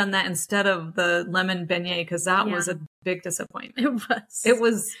wish we had done that instead of the lemon beignet because that was a big disappointment. It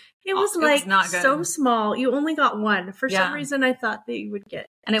was. It was like not good. so small. You only got one. For some Yeah. reason, I thought that you would get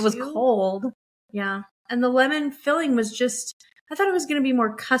And it was 2. cold. Yeah. And the lemon filling was just, I thought it was going to be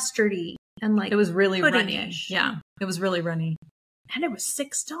more custardy and like It was really runny. pudding-ish. Yeah. It was really runny. And it was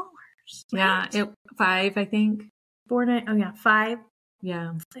 $6. Yeah. right? 5, I think. 5.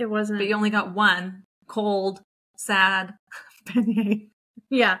 Yeah. It wasn't. But you only got one cold, sad beignet.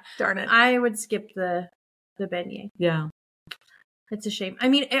 Yeah. Darn it. I would skip the beignet. Yeah. It's a shame. I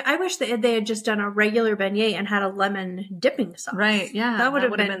mean, I wish that they had just done a regular beignet and had a lemon dipping sauce. Right. Yeah. That would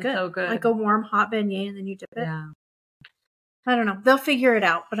have would've been good. so good. Like a warm, hot beignet and then you dip it. Yeah. I don't know. They'll figure it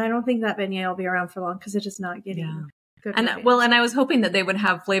out, but I don't think that beignet will be around for long because it is not getting good. And reviews. well, and I was hoping that they would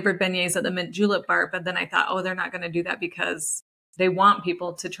have flavored beignets at the mint julep bar, but then I thought, oh, they're not going to do that because they want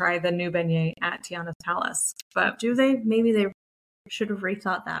people to try the new beignet at Tiana's Palace. But do they? Maybe they should have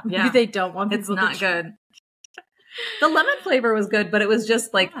rethought that. Maybe Yeah. they don't want people it's not to try. good. The lemon flavor was good, but it was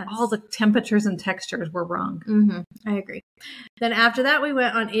just like Yes. all the temperatures and textures were wrong. Mm-hmm. I agree. Then after that, we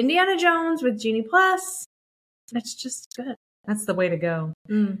went on Indiana Jones with Genie Plus. It's just good. That's the way to go.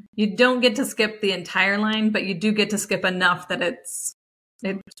 You don't get to skip the entire line, but you do get to skip enough that it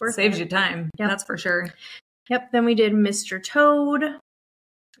worth saves it. you time. Yep. That's for sure. Yep. Then we did Mr. Toad.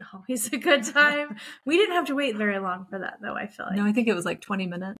 Always a good time. We didn't have to wait very long for that, though, I feel like. No, I think it was like 20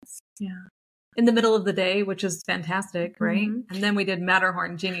 minutes. Yeah. In the middle of the day, which is fantastic, right? Mhm. And then we did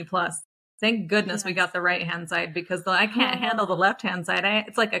Matterhorn Genie Plus. Thank goodness we got the right hand side because I can't handle the left hand side.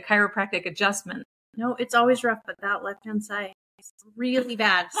 It's like a chiropractic adjustment. No, it's always rough, but that left-hand side is really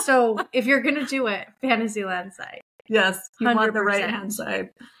bad. So if you're going to do it, Fantasyland side. Yes, you want the 100%. right hand side.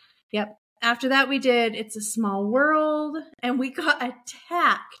 Yep. After that, we did It's a Small World, and we got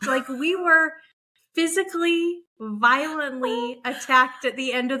attacked. Like, we were physically, violently attacked at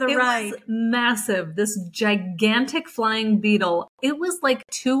the end of the ride. Was massive. This gigantic flying beetle. It was like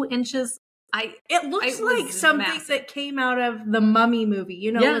 2 inches. It looks it like was something massive. that came out of the Mummy movie,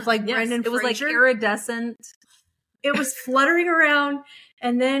 you know, with like Brendan It was like Fraser. iridescent. It was fluttering around,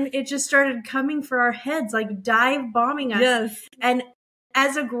 and then it just started coming for our heads, like dive bombing us. Yes. And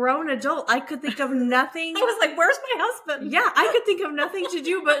as a grown adult, I could think of nothing. I was like, where's my husband? Yeah, I could think of nothing to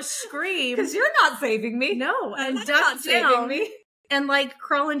do but scream. Because you're not saving me. No, and You're duck not saving down me. and like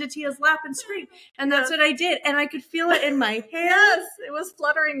crawl into Tia's lap and scream. And that's what I did. And I could feel it in my hair. Yes, it was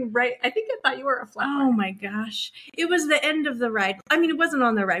fluttering right. I think I thought you were a flower. Oh my gosh. It was the end of the ride. I mean, it wasn't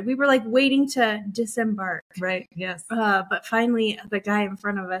on the ride. We were like waiting to disembark. Right, yes. But finally, the guy in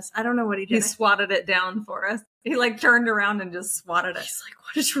front of us, I don't know what he did. He swatted it down for us. He like turned around and just swatted it. He's like,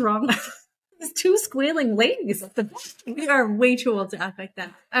 what is wrong with you? These 2 squealing ladies. We are way too old to act like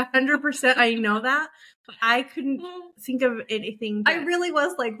that. 100% I know that. But I couldn't think of anything. I really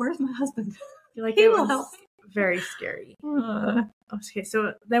was like, where's my husband? Like He it will was help. very scary. Okay,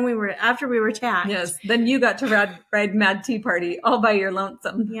 so then after we were attacked. Yes, then you got to ride Mad Tea Party all by your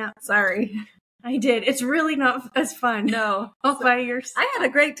lonesome. Yeah, Sorry. I did. It's really not as fun. No. All by yourself. I had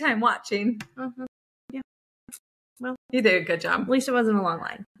a great time watching. Yeah. Well, You did a good job. at least it wasn't a long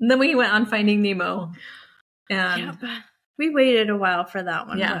line. And then we went on Finding Nemo. And Yep. We waited a while for that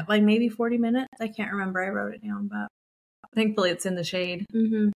one. Yeah. What, like maybe 40 minutes? I can't remember. I wrote it down, but thankfully it's in the shade.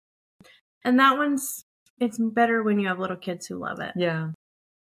 And that one's, it's better when you have little kids who love it. Yeah.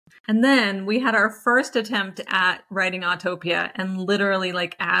 And then we had our first attempt at riding Autopia, and literally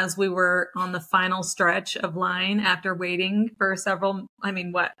like as we were on the final stretch of line after waiting for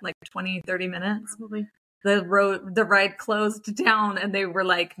like 20, 30 minutes, Probably. the ride closed down and they were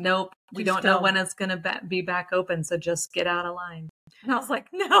like, nope, we don't know when it's going to be back open. So just get out of line. And I was like,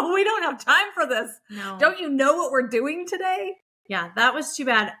 no, we don't have time for this. No. Don't you know what we're doing today? Yeah, that was too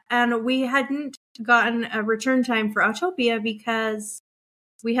bad. And we hadn't gotten a return time for Autopia because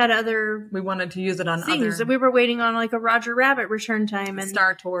we had we wanted to use it on things. other. We were waiting on like a Roger Rabbit return time and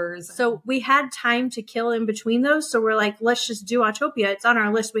Star Tours. So we had time to kill in between those. So we're like, let's just do Autopia. It's on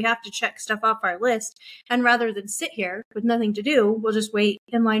our list. We have to check stuff off our list. And rather than sit here with nothing to do, we'll just wait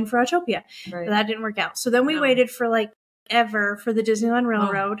in line for Autopia. Right. But that didn't work out. So then we waited for like ever for the Disneyland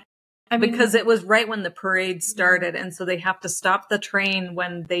Railroad. Because it was right when the parade started. And so they have to stop the train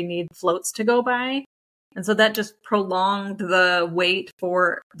when they need floats to go by. And so that just prolonged the wait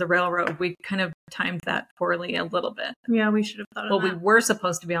for the railroad. We kind of timed that poorly a little bit. Yeah, we should have thought of that. Well, we were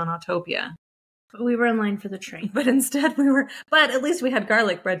supposed to be on Autopia. But we were in line for the train. But instead but at least we had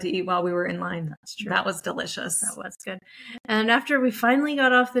garlic bread to eat while we were in line. That's true. That was delicious. That was good. And after we finally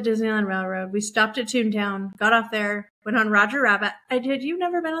got off the Disneyland Railroad, we stopped at Toontown, got off there, went on Roger Rabbit. You've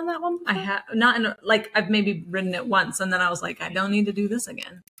never been on that one before? I have not I've maybe ridden it once and then I was like, I don't need to do this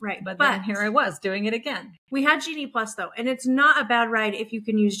again. Right. But then here I was doing it again. We had Genie Plus though, and it's not a bad ride if you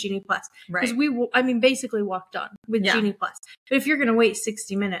can use Genie Plus. Right. Because we basically walked on with Genie Plus. But if you're going to wait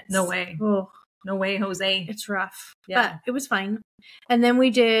 60 minutes. No way. Oh. No way, Jose. It's rough. Yeah. But it was fine. And then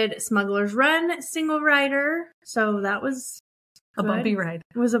we did Smuggler's Run, single rider. So that was a bumpy ride.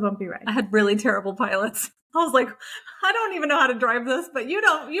 It was a bumpy ride. I had really terrible pilots. I was like, I don't even know how to drive this, but you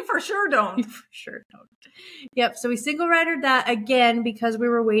don't. You for sure don't. You for sure don't. Yep. So we single ridered that again because we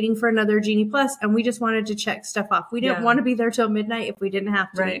were waiting for another Genie Plus and we just wanted to check stuff off. We didn't want to be there till midnight if we didn't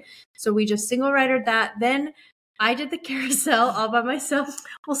have to. Right. So we just single ridered that. Then I did the carousel all by myself.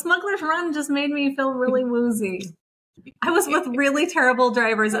 Well, Smuggler's Run just made me feel really woozy. I was with really terrible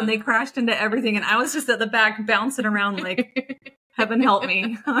drivers and they crashed into everything. And I was just at the back bouncing around like, heaven help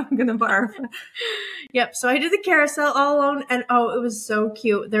me. I'm going to barf. Yep. So I did the carousel all alone. And it was so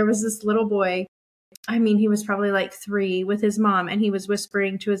cute. There was this little boy. I mean, he was probably like 3 with his mom and he was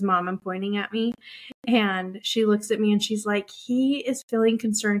whispering to his mom and pointing at me. And she looks at me and she's like, he is feeling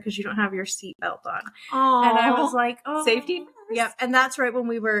concerned because you don't have your seatbelt on. Aww. And I was like, oh. Safety first? Yep. And that's right when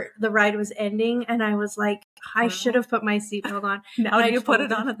the ride was ending. And I was like, I should have put my seatbelt on. Now you put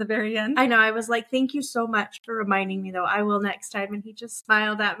it on at the very end? I know. I was like, thank you so much for reminding me though. I will next time. And he just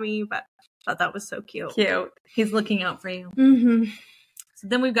smiled at me, but I thought that was so cute. Cute. He's looking out for you. Mm-hmm. So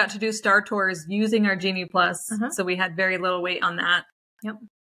then we've got to do Star Tours using our Genie Plus. Uh-huh. So we had very little wait on that. Yep.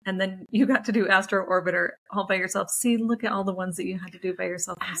 And then you got to do Astro Orbiter all by yourself. See, look at all the ones that you had to do by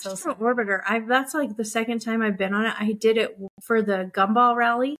yourself. Astro Orbiter. That's like the second time I've been on it. I did it for the Gumball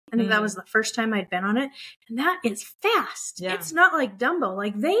Rally. I think that was the first time I'd been on it. And that is fast. Yeah. It's not like Dumbo.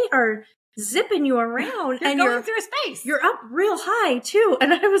 Like they are zipping you around and you're going through space. You're up real high too.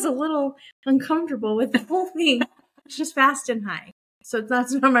 And I was a little uncomfortable with the whole thing. It's just fast and high. So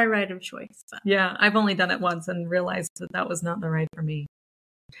that's not my ride of choice. But. Yeah, I've only done it once and realized that was not the ride for me.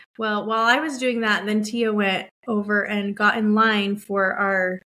 Well, while I was doing that, then Tia went over and got in line for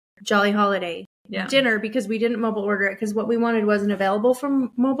our Jolly Holiday dinner because we didn't mobile order it because what we wanted wasn't available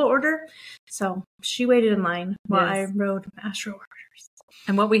from mobile order. So she waited in line while I rode Astro Orbiters.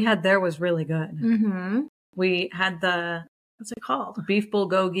 And what we had there was really good. Mm-hmm. We had the... What's it called? Beef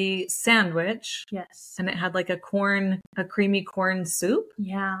bulgogi sandwich. Yes. And it had like a creamy corn soup.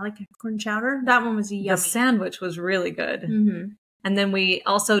 Yeah, like a corn chowder. That one was yummy. The sandwich was really good. Mm-hmm. And then we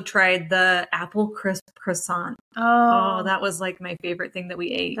also tried the apple crisp croissant. Oh, that was like my favorite thing that we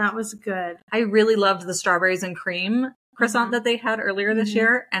ate. That was good. I really loved the strawberries and cream croissant that they had earlier this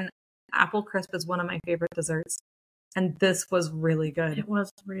year. And apple crisp is one of my favorite desserts. And this was really good. It was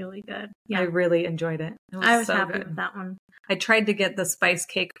really good. Yeah. I really enjoyed it. I was so happy good with that one. I tried to get the spice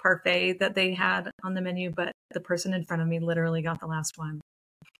cake parfait that they had on the menu, but the person in front of me literally got the last one.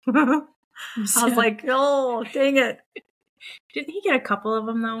 I was like, oh, dang it. Didn't he get a couple of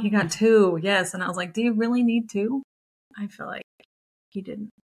them though? He got 2, yes. And I was like, do you really need 2? I feel like he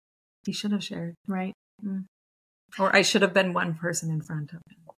didn't. He should have shared. Right. Mm. Or I should have been one person in front of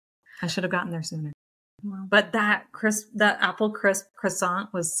him. I should have gotten there sooner. Wow. But that apple crisp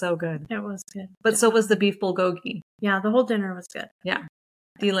croissant was so good. It was good. But so was the beef bulgogi. Yeah, the whole dinner was good. Yeah.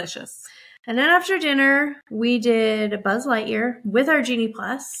 Delicious. And then after dinner, we did Buzz Lightyear with our Genie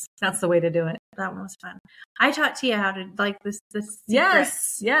Plus. That's the way to do it. That one was fun. I taught Tia how to like this.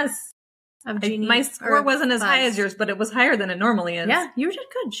 Yes. of Genie. My score wasn't as high Buzz. as yours, but it was higher than it normally is. Yeah, you did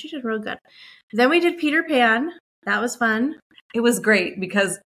good. She did real good. Then we did Peter Pan. That was fun. It was great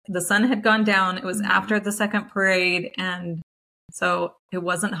because the sun had gone down. It was after the second parade, and so it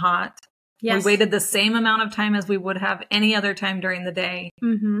wasn't hot. Yes. We waited the same amount of time as we would have any other time during the day,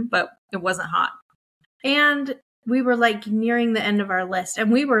 but it wasn't hot. And we were like nearing the end of our list,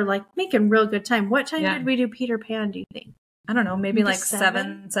 and we were like making real good time. What time did we do Peter Pan, do you think? I don't know, maybe like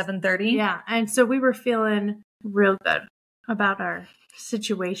 7:30. Yeah. And so we were feeling real good about our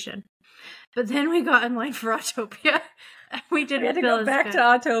situation. But then we got in line for Autopia. We didn't had to feel go as back good. to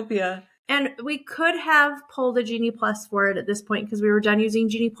Autopia. And we could have pulled a Genie Plus for it at this point because we were done using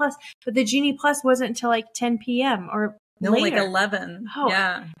Genie Plus. But the Genie Plus wasn't until like 10 p.m. or later. Like 11. Oh.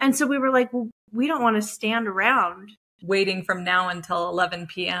 Yeah. And so we were like, well, we don't want to stand around waiting from now until 11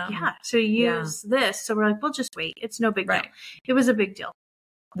 p.m. Yeah, to use this. So we're like, we'll just wait. It's no big deal. It was a big deal.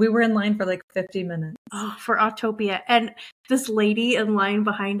 We were in line for like 50 minutes. Oh, for Autopia. And this lady in line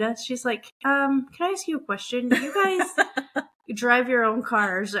behind us, she's like, can I ask you a question? You guys drive your own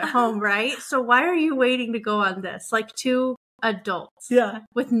cars at home, right? So why are you waiting to go on this? Like 2 adults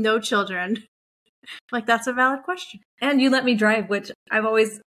with no children. Like, that's a valid question. And you let me drive, which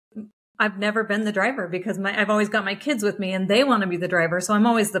I've never been the driver because I've always got my kids with me and they want to be the driver. So I'm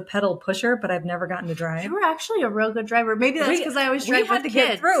always the pedal pusher, but I've never gotten to drive. You were actually a real good driver. Maybe that's because I always drive with had to kids.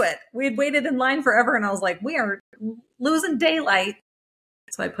 get through it. We had waited in line forever and I was like, we are losing daylight.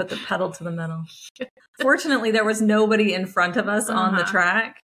 So I put the pedal to the metal. Fortunately, there was nobody in front of us on the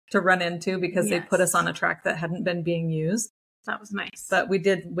track to run into because they put us on a track that hadn't been being used. That was nice. But we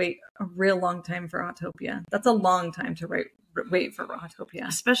did wait a real long time for Autopia. That's a long time to wait for Autopia.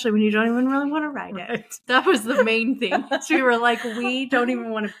 Especially when you don't even really want to ride it. That was the main thing. So we were like, we don't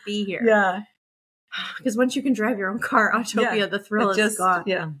even want to be here. Yeah. Because once you can drive your own car, Autopia, the thrill is gone.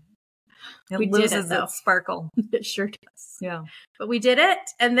 Yeah. We loses did it, its sparkle. It sure does. Yeah. But we did it.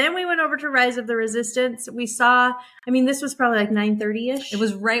 And then we went over to Rise of the Resistance. We saw, this was probably like 9:30-ish. It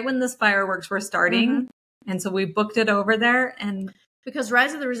was right when the fireworks were starting. And so we booked it over there. And because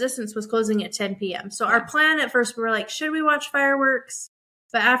Rise of the Resistance was closing at 10 p.m. So our plan at first, we were like, should we watch fireworks?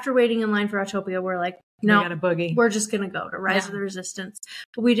 But after waiting in line for Autopia, we're like, no, we got a boogie. We're just going to go to Rise of the Resistance.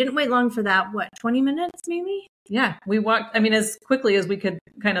 But we didn't wait long for that. What, 20 minutes maybe? Yeah. We walked, as quickly as we could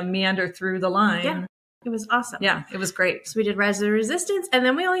kind of meander through the line. Yeah. It was awesome. Yeah. It was great. So we did Rise of the Resistance. And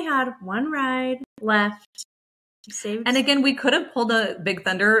then we only had one ride left. And again, we could have pulled a Big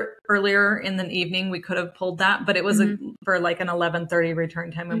Thunder earlier in the evening. We could have pulled that, but it was for like an 11:30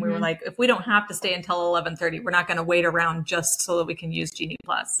 return time. And we were like, if we don't have to stay until 11:30, we're not going to wait around just so that we can use Genie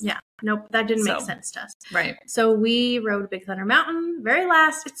Plus. Yeah. Nope. That didn't make sense to us. Right. So we rode Big Thunder Mountain very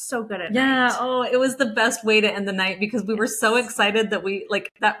last. It's so good at night. Yeah. Oh, it was the best way to end the night because we were so excited that we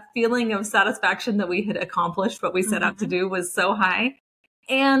that feeling of satisfaction that we had accomplished what we set out to do was so high.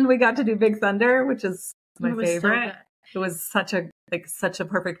 And we got to do Big Thunder, which is my favorite. It was such a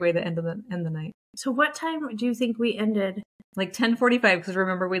perfect way to end the night. So what time do you think we ended? Like 10:45, because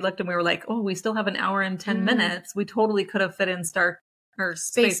remember we looked and we were like, oh, we still have an hour and 10 minutes. We totally could have fit in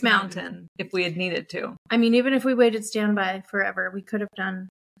Space Mountain if we had needed to. Even if we waited standby forever, we could have done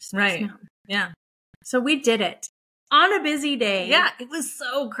Space Mountain. Yeah. So we did it on a busy day. Yeah, it was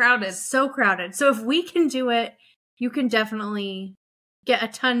so crowded. So crowded. So if we can do it, you can definitely get a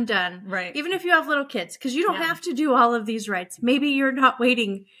ton done. Right. Even if you have little kids, because you don't have to do all of these rides. Maybe you're not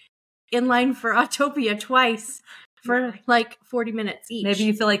waiting in line for Autopia twice for like 40 minutes each. Maybe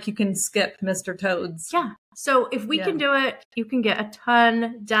you feel like you can skip Mr. Toad's. Yeah. So if we can do it, you can get a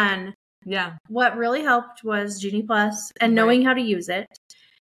ton done. Yeah. What really helped was Genie Plus and knowing how to use it.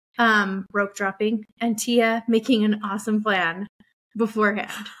 Rope dropping and Tia making an awesome plan beforehand.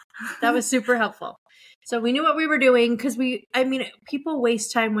 That was super helpful. So we knew what we were doing because people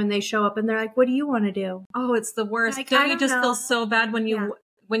waste time when they show up and they're like, what do you want to do? Oh, it's the worst. Like, don't you just feel so bad when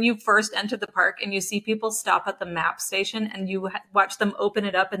you first enter the park and you see people stop at the map station and you watch them open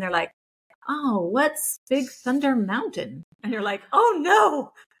it up and they're like, oh, what's Big Thunder Mountain? And you're like, oh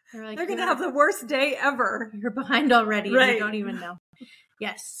no, they're going to have the worst day ever. You're behind already. Right. And you don't even know.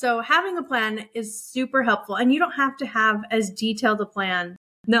 Yes. So having a plan is super helpful and you don't have to have as detailed a plan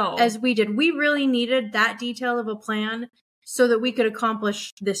as we did. We really needed that detail of a plan so that we could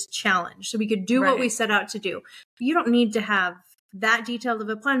accomplish this challenge. So we could do what we set out to do. You don't need to have that detailed of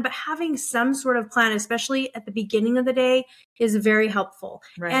a plan, but having some sort of plan, especially at the beginning of the day, is very helpful.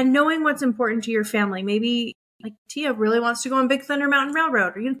 Right. And knowing what's important to your family. Maybe like Tia really wants to go on Big Thunder Mountain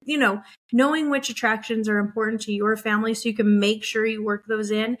Railroad, or, knowing which attractions are important to your family so you can make sure you work those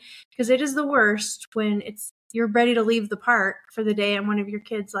in, because it is the worst when you're ready to leave the park for the day and one of your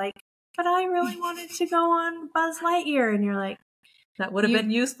kids like, but I really wanted to go on Buzz Lightyear. And you're like, that would have been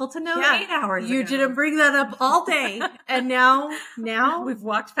useful to know 8 hours you ago. didn't bring that up all day. And now we've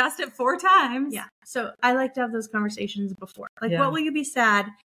walked past it 4 times. Yeah. So I like to have those conversations before. Like, Yeah. what will you be sad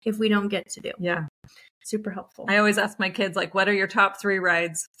if we don't get to do? Yeah. Super helpful. I always ask my kids, like, what are your top 3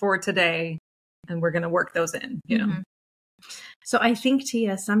 rides for today? And we're going to work those in, you know? So I think,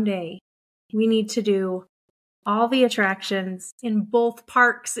 Tia, someday we need to do all the attractions in both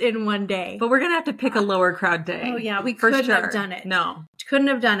parks in one day. But we're going to have to pick a lower crowd day. Oh, yeah. We couldn't have done it. No. Couldn't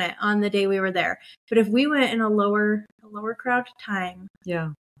have done it on the day we were there. But if we went in a lower crowd time, yeah,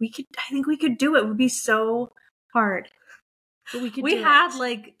 I think we could do it. It would be so hard. But we had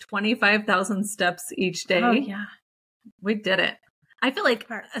like 25,000 steps each day. Oh, yeah. We did it. I feel like,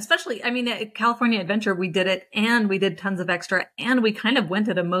 especially, I mean, at California Adventure, we did it and we did tons of extra and we kind of went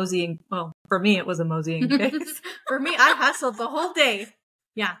at a moseying. Well, for me, it was a moseying pace. For me, I hustled the whole day.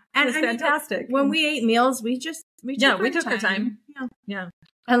 Yeah. And it was fantastic. When we ate meals, we took our time. Yeah.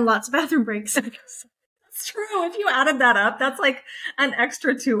 And lots of bathroom breaks. That's true. If you added that up, that's like an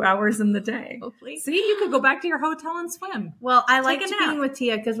extra 2 hours in the day. Hopefully. See, you could go back to your hotel and swim. Well, I like being with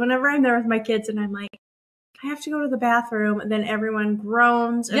Tia because whenever I'm there with my kids and I'm like, I have to go to the bathroom, and then everyone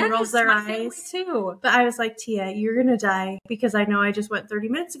groans and rolls their eyes too. But I was like, Tia, you're gonna die because I know I just went 30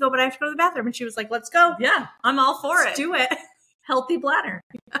 minutes ago, but I have to go to the bathroom. And she was like, let's go. Yeah, I'm all for Let's do it. Healthy bladder.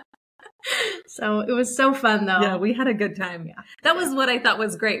 So it was so fun though. Yeah, we had a good time. Yeah. That was what I thought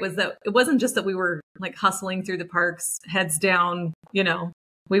was great, was that it wasn't just that we were like hustling through the parks, heads down, you know,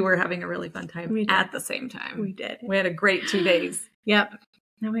 we were having a really fun time at the same time. We did. We had a great 2 days. Yep.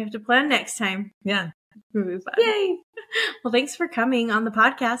 Now we have to plan next time. Yeah. It'll be fun. Yay. Well, thanks for coming on the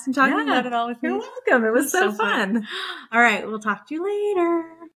podcast and talking about it all with me. You're welcome. It was so fun. All right. We'll talk to you later.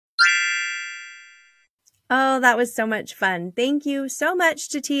 Oh, that was so much fun. Thank you so much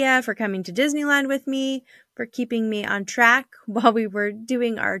to Tia for coming to Disneyland with me, for keeping me on track while we were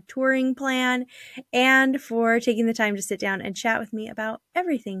doing our touring plan, and for taking the time to sit down and chat with me about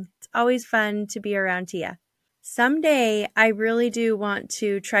everything. It's always fun to be around Tia. Someday, I really do want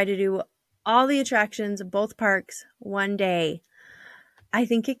to try to do all the attractions of both parks one day. I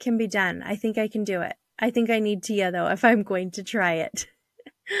think it can be done. I think I can do it. I think I need Tia, though, if I'm going to try it.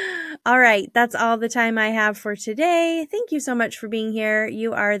 All right, that's all the time I have for today. Thank you so much for being here.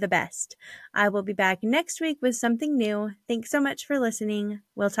 You are the best. I will be back next week with something new. Thanks so much for listening.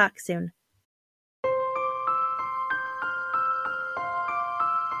 We'll talk soon.